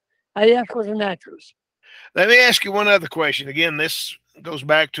quail. AS was a naturalist. Let me ask you one other question. Again, this goes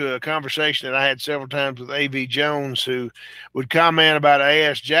back to a conversation that I had several times with A.V. Jones, who would comment about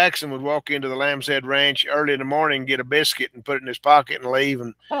A.S. Jackson would walk into the Lamb's Head Ranch early in the morning, get a biscuit and put it in his pocket and leave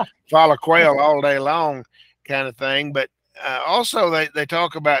and follow quail all day long, kind of thing. But also, they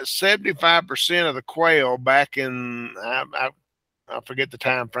talk about 75% of the quail back in, I forget the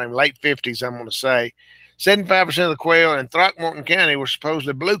time frame, late 50s, I'm going to say. 75% of the quail in Throckmorton County were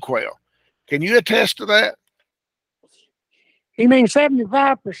supposedly blue quail. Can you attest to that? You mean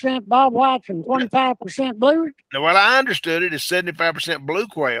 75% bobwhites and 25% blues? Well, I understood it as 75% blue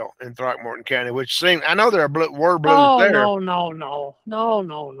quail in Throckmorton County, which seemed, I know there were blues there.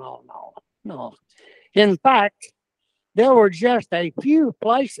 No. In fact, there were just a few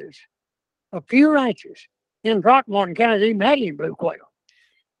places, a few ranches in Throckmorton County that even had any blue quail.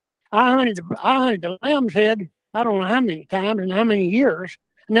 I hunted the Lamb's Head, I don't know how many times and how many years.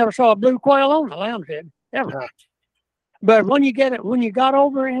 I never saw a blue quail on the Lamb's Head, ever. But when you got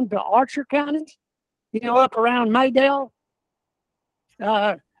over into Archer County, up around Maydale,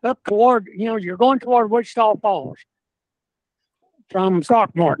 up toward, you're going toward Wichita Falls from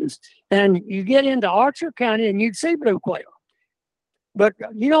Throckmorton, and you get into Archer County and you'd see blue quail. But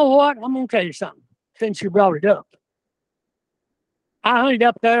you know what? I'm going to tell you something, since you brought it up. I hunted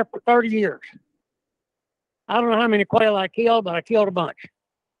up there for 30 years. I don't know how many quail I killed, but I killed a bunch.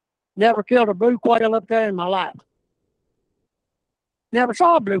 Never killed a blue quail up there in my life. Never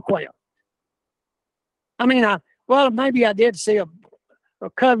saw a blue quail. I mean, maybe I did see a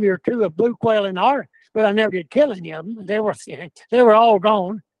covey or two of blue quail in the Archer, but I never did kill any of them. They were all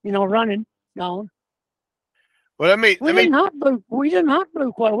gone, running, gone. Well, we didn't hunt blue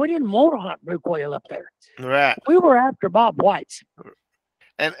quail. We didn't want to hunt blue quail up there. Right. We were after bobwhites.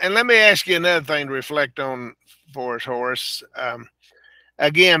 And let me ask you another thing to reflect on for us, Horace.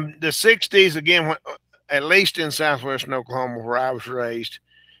 Again, the 60s, again, at least in southwestern Oklahoma where I was raised,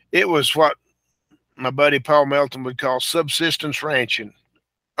 it was what my buddy Paul Melton would call subsistence ranching.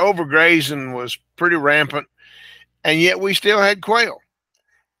 Overgrazing was pretty rampant, and yet we still had quail.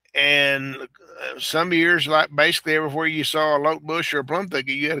 And some years, like basically everywhere you saw a lote bush or a plum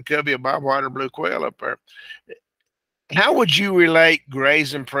thicket, you had a covey of bobwhite or blue quail up there. How would you relate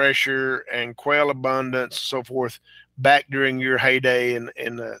grazing pressure and quail abundance and so forth back during your heyday in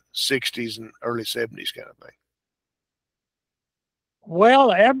the 60s and early 70s kind of thing?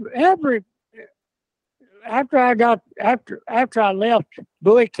 Well, after I left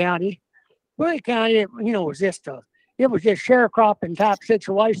Bowie County, was just sharecropping type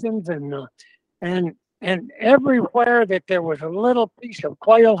situations, and everywhere that there was a little piece of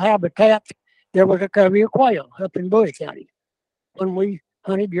quail habitat, there was a covey of quail up in Bowie County when we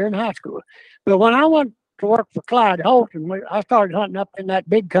hunted during high school. But when I went to work for Clyde Holt, and I started hunting up in that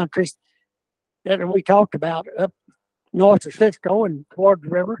big country that we talked about up north of Cisco and toward the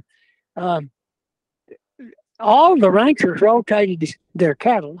river. All the ranchers rotated their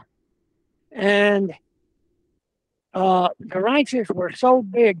cattle, and the ranches were so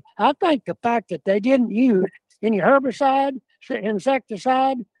big. I think the fact that they didn't use any herbicide,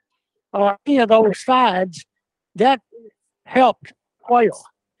 insecticide, or any of those sides, that helped quail.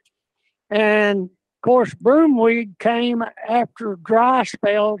 And of course, broomweed came after dry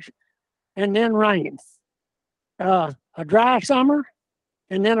spells and then rain. A dry summer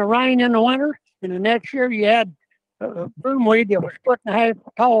and then a rain in the winter. And the next year you had broomweed that was 1.5 feet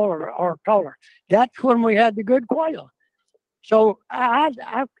tall or taller. That's when we had the good quail. So I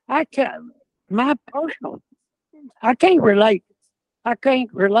can't relate. I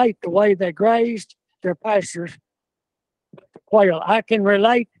can't relate the way they grazed their pastures with the quail. I can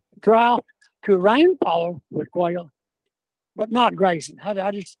relate drought to rainfall with quail, but not grazing.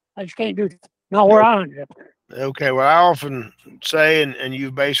 I just can't do that. Not where I ended up there. Okay, well, I often say, and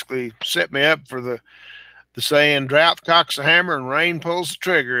you basically set me up for the the saying, drought cocks the hammer and rain pulls the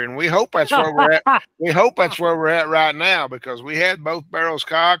trigger. And we hope that's where we're at. We hope that's where we're at right now, because we had both barrels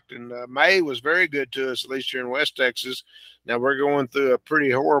cocked, and May was very good to us, at least here in West Texas. Now we're going through a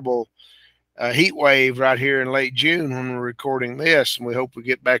pretty horrible heat wave right here in late June when we're recording this, and we hope we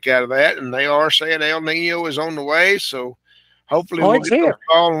get back out of that. And they are saying El Nino is on the way, so hopefully we'll get those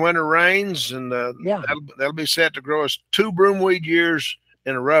fall and winter rains, and that'll be set to grow us 2 broomweed years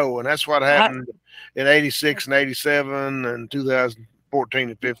in a row. And that's what happened in 86 and 87 and 2014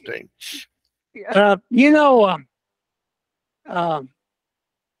 and 15. Of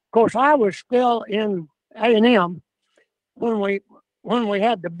course, I was still in A&M when we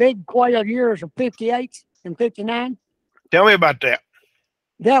had the big quail years of 58 and 59. Tell me about that.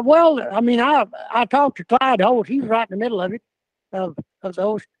 I talked to Clyde Holt. He's right in the middle of it, of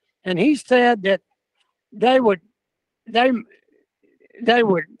those, and he said that they would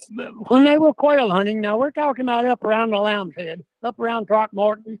when they were quail hunting. Now we're talking about up around the Lamb's Head, up around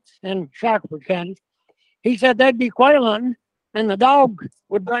Throckmorton and Shackelford County. He said they'd be quail hunting, and the dog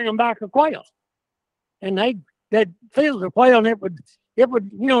would bring them back a quail, and they'd feel the quail, and it would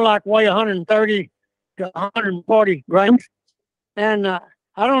like weigh 130 to 140 grams. And I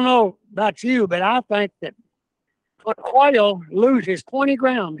don't know about you, but I think that a quail loses 20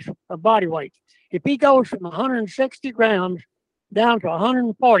 grams of body weight. If he goes from 160 grams down to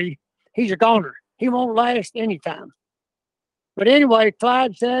 140, he's a goner. He won't last any time. But anyway,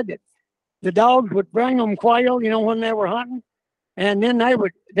 Clyde said that the dogs would bring them quail, when they were hunting, and then they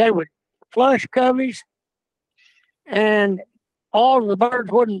would flush coveys, and all the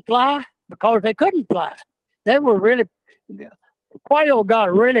birds wouldn't fly because they couldn't fly. Quail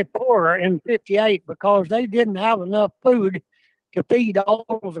got really poor in 58 because they didn't have enough food to feed all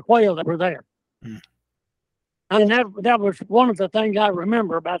of the quail that were there. Mm. And that was one of the things I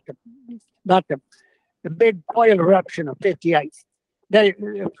remember about the big quail eruption of 58. There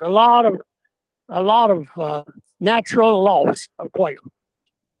was a lot of natural loss of quail.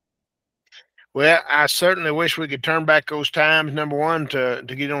 Well, I certainly wish we could turn back those times. Number one, to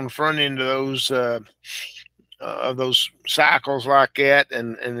get on the front end of those cycles like that,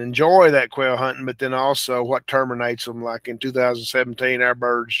 and enjoy that quail hunting. But then also what terminates them, like in 2017, our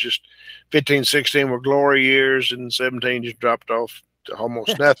birds just 15, 16 were glory years, and 17 just dropped off to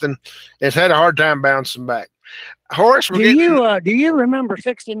almost nothing. It's had a hard time bouncing back. Horace, do you remember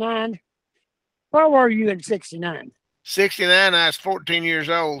 69? Where were you in 69? 69, I was 14 years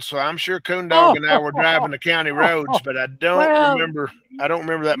old, so I'm sure Coondog and I were driving the county roads, but I don't remember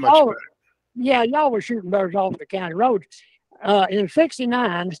that much about it. Yeah, y'all were shooting birds off the county roads. In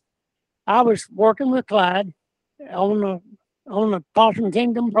 69, I was working with Clyde on the Possum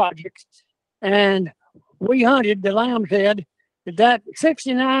Kingdom project, and we hunted the Lamb's Head. That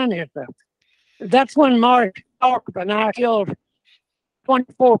 69 that's when Mark Stark and I killed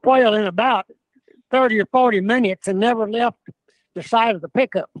 24 quail in about 30 or 40 minutes and never left the side of the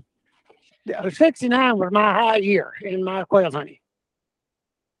pickup. 69 was my high year in my quail hunting.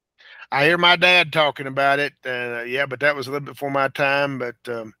 I hear my dad talking about it. But that was a little bit before my time. But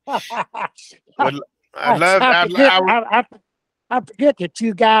I forget that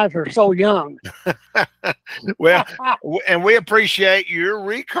you guys are so young. Well, and we appreciate your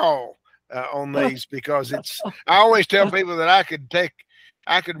recall on these, because I always tell people that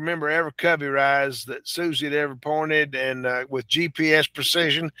I could remember every covey rise that Susie had ever pointed, and with GPS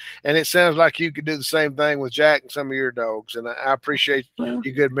precision. And it sounds like you could do the same thing with Jack and some of your dogs. And I appreciate your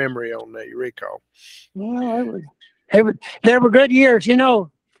good memory on that, your recall. Well, they were good years. I'm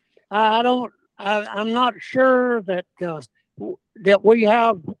not sure that we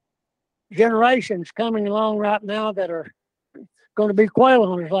have generations coming along right now that are going to be quail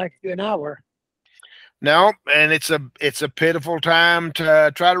hunters like you and I were. No, and it's a pitiful time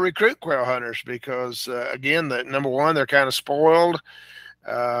to try to recruit quail hunters, because again, number one, they're kind of spoiled.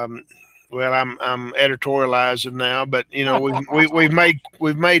 I'm editorializing now, but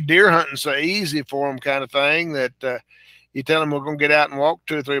we've made deer hunting so easy for them, kind of thing, that you tell them we're going to get out and walk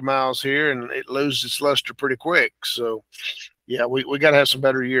 2 or 3 miles here, and it loses its luster pretty quick. So yeah, we got to have some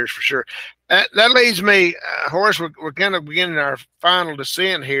better years for sure. That leads me, Horace, we're kind of beginning our final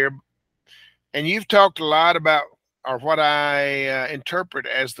descent here. And you've talked a lot about, or what I interpret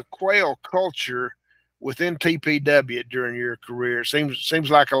as, the quail culture within TPW during your career. It seems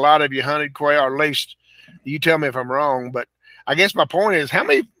like a lot of you hunted quail, or at least you tell me if I'm wrong. But I guess my point is, how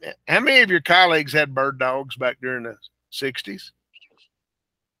many of your colleagues had bird dogs back during the 60s?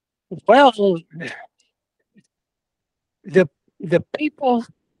 Well, the people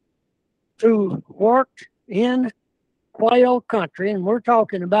who worked in quail country, and we're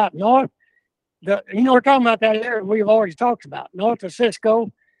talking about north we're talking about that area we've already talked about, north of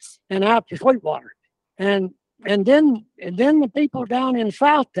Cisco and out to Sweetwater. And then the people down in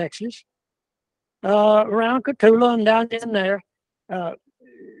South Texas, around Cotulla and down in there,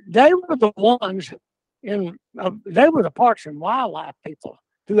 they were the ones they were the Parks and Wildlife people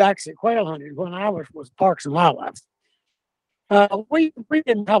who actually quail hunted when I was with Parks and Wildlife. We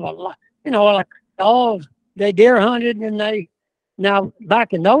didn't have a lot, like all they deer hunted, and now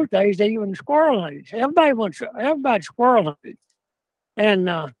back in those days they even squirrel hunted. Everybody squirrel hunted, and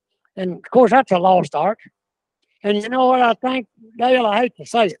of course that's a lost art. And you know what I think, Dale? I hate to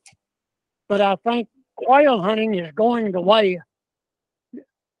say it, but I think quail hunting is going the way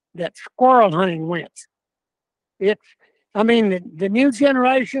that squirrel hunting went. The new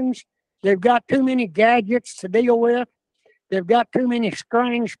generations, they've got too many gadgets to deal with. They've got too many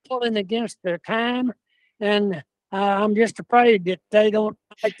strings pulling against their time, and I'm just afraid that they're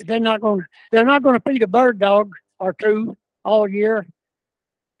not going to feed a bird dog or two all year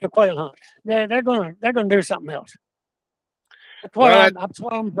to quail hunt. They're going to do something else. That's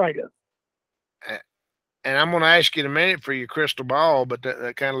what I'm afraid of. And I'm going to ask you in a minute for your crystal ball, but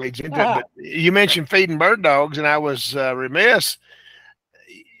that kind of leads into it. But you mentioned feeding bird dogs, and I was remiss.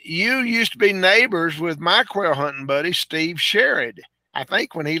 You used to be neighbors with my quail hunting buddy, Steve Sherrod, I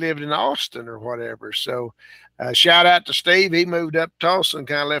think when he lived in Austin or whatever. So shout out to Steve. He moved up to Tulsa and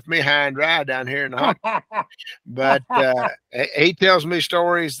kind of left me high and dry down here in the hunt. But he tells me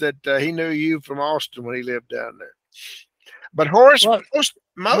stories that he knew you from Austin when he lived down there. But Horace,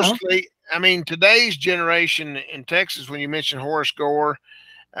 mostly, today's generation in Texas, when you mentioned Horace Gore,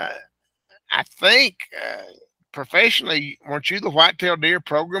 I think professionally, weren't you the whitetail deer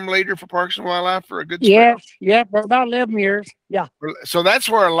program leader for Parks and Wildlife for a good spell? Yeah, for about 11 years. Yeah. So that's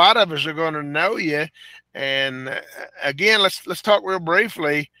where a lot of us are going to know you. And again, let's talk real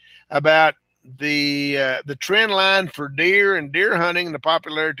briefly about the trend line for deer and deer hunting, the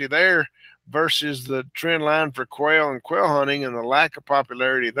popularity there, versus the trend line for quail and quail hunting and the lack of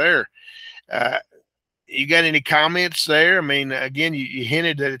popularity there. You got any comments there? Again, you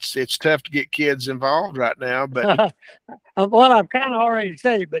hinted that it's tough to get kids involved right now, but well, I've kind of already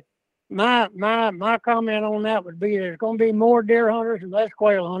said it, but my comment on that would be there's going to be more deer hunters and less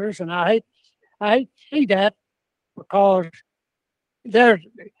quail hunters, and I hate to see that, because there's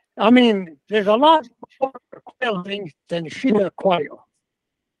a lot more quail hunting than shoot a quail.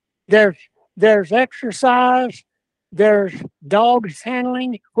 There's exercise, there's dogs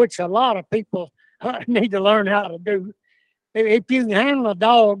handling, which a lot of people need to learn how to do. If you can handle a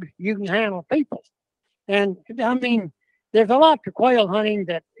dog, you can handle people. And there's a lot to quail hunting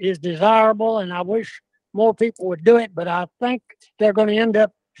that is desirable, and I wish more people would do it, but I think they're going to end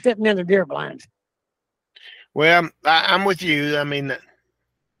up sitting in the deer blinds. Well, I'm with you.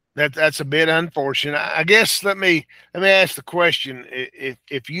 That's a bit unfortunate. I guess let me ask the question: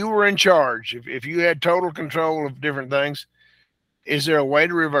 if you were in charge, if you had total control of different things, is there a way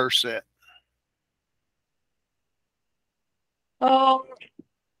to reverse that?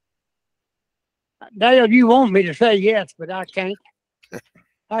 Dale, you want me to say yes, but I can't.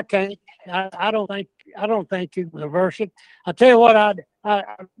 I can't. I don't think you can reverse it. I tell you what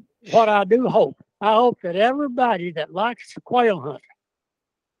I do hope. I hope that everybody that likes to quail hunt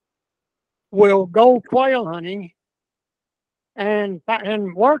will go quail hunting and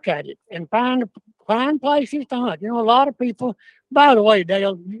work at it and find places to hunt. A lot of people. By the way,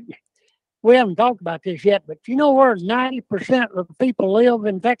 Dale, we haven't talked about this yet, but you know where 90% of the people live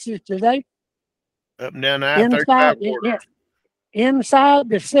in Texas today? Up and down I-35 inside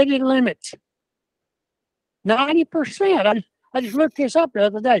the city limits. 90%. I just looked this up the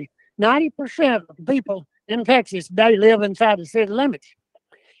other day. 90% of the people in Texas today live inside the city limits.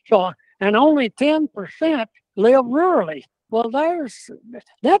 So, and only 10% live rurally. Well,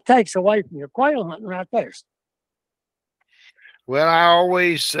 that takes away from your quail hunting right there. Well, I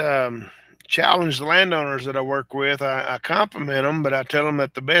always challenge the landowners that I work with. I compliment them, but I tell them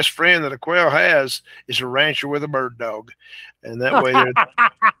that the best friend that a quail has is a rancher with a bird dog, and that way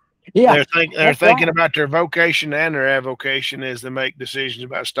they're thinking about their vocation and their avocation as they make decisions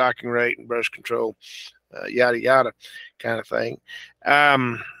about stocking rate and brush control, yada yada, kind of thing.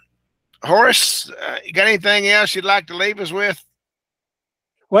 Horace, you got anything else you'd like to leave us with?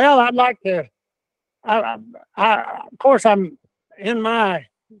 Well, I'd like to. Of course, I'm in my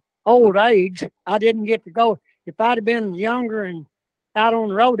old age. I didn't get to go. If I'd have been younger and out on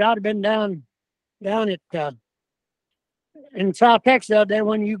the road, I'd have been down at in South Texas the other day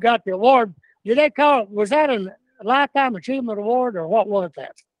when you got the award. Did they call it? Was that a Lifetime Achievement Award or what was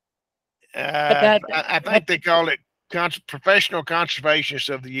that? I think they called it professional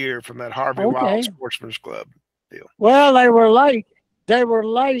conservationists of the year from that Harvey Wild Sportsman's Club deal. Well, they were late. They were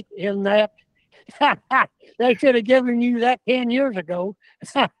late in that. They should have given you that 10 years ago.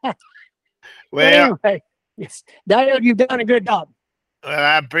 Well, anyway, Dale, you've done a good job. Well,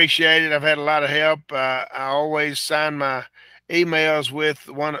 I appreciate it. I've had a lot of help. I always sign my emails with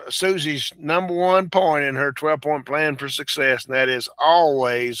Susie's number one point in her 12-point plan for success, and that is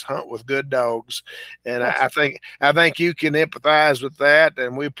always hunt with good dogs. And I think you can empathize with that,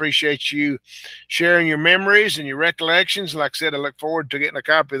 and we appreciate you sharing your memories and your recollections. Like I said, I look forward to getting a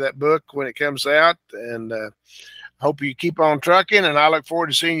copy of that book when it comes out, and hope you keep on trucking, and I look forward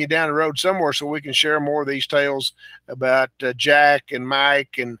to seeing you down the road somewhere so we can share more of these tales about Jack and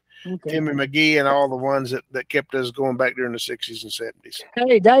Mike and Timmy McGee and all the ones that kept us going back during the 60s and 70s.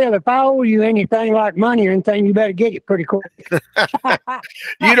 Hey, Dale, if I owe you anything like money or anything, you better get it pretty quick.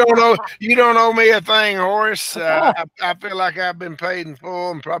 You don't owe me a thing, Horace. I feel like I've been paid in full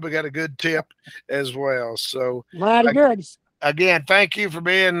and probably got a good tip as well. So mighty good. Again, thank you for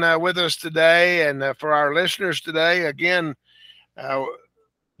being with us today, and for our listeners today. Again,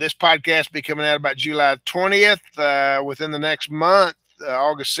 this podcast will be coming out about July 20th. Within the next month,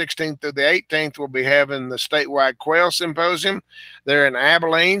 August 16th through the 18th, we'll be having the statewide Quail Symposium there in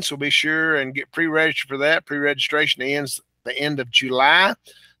Abilene. So be sure and get pre-registered for that. Pre-registration ends the end of July.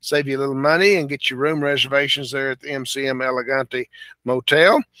 Save you a little money and get your room reservations there at the MCM Elegante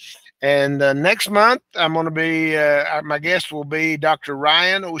Motel. And next month, I'm going to be, my guest will be Dr.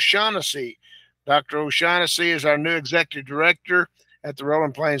 Ryan O'Shaughnessy. Dr. O'Shaughnessy is our new executive director at the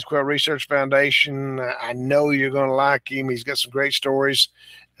Rolling Plains Quail Research Foundation. I know you're going to like him. He's got some great stories,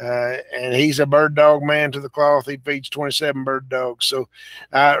 and he's a bird dog man to the cloth. He feeds 27 bird dogs. So,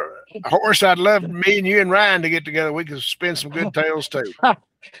 Horace, I'd love me and you and Ryan to get together. We could spin some good tales too.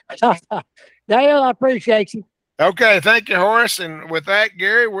 Dale, I appreciate you. Okay, thank you, Horace. And with that,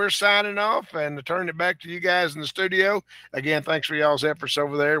 Gary, we're signing off and turn it back to you guys in the studio. Again, thanks for y'all's efforts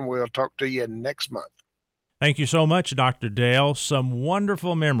over there, and we'll talk to you next month. Thank you so much, Dr. Dale. Some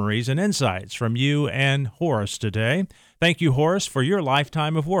wonderful memories and insights from you and Horace today. Thank you, Horace, for your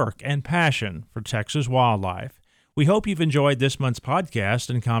lifetime of work and passion for Texas wildlife. We hope you've enjoyed this month's podcast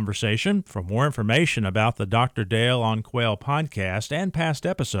and conversation. For more information about the Dr. Dale on Quail podcast and past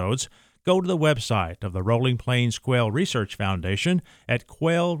episodes, go to the website of the Rolling Plains Quail Research Foundation at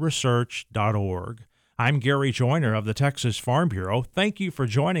quailresearch.org. I'm Gary Joyner of the Texas Farm Bureau. Thank you for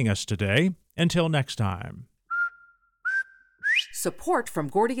joining us today. Until next time. Support from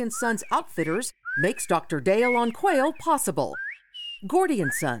Gordy & Sons Outfitters makes Dr. Dale on Quail possible. Gordy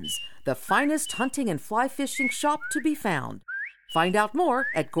 & Sons, the finest hunting and fly fishing shop to be found. Find out more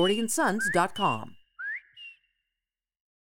at gordyandsons.com.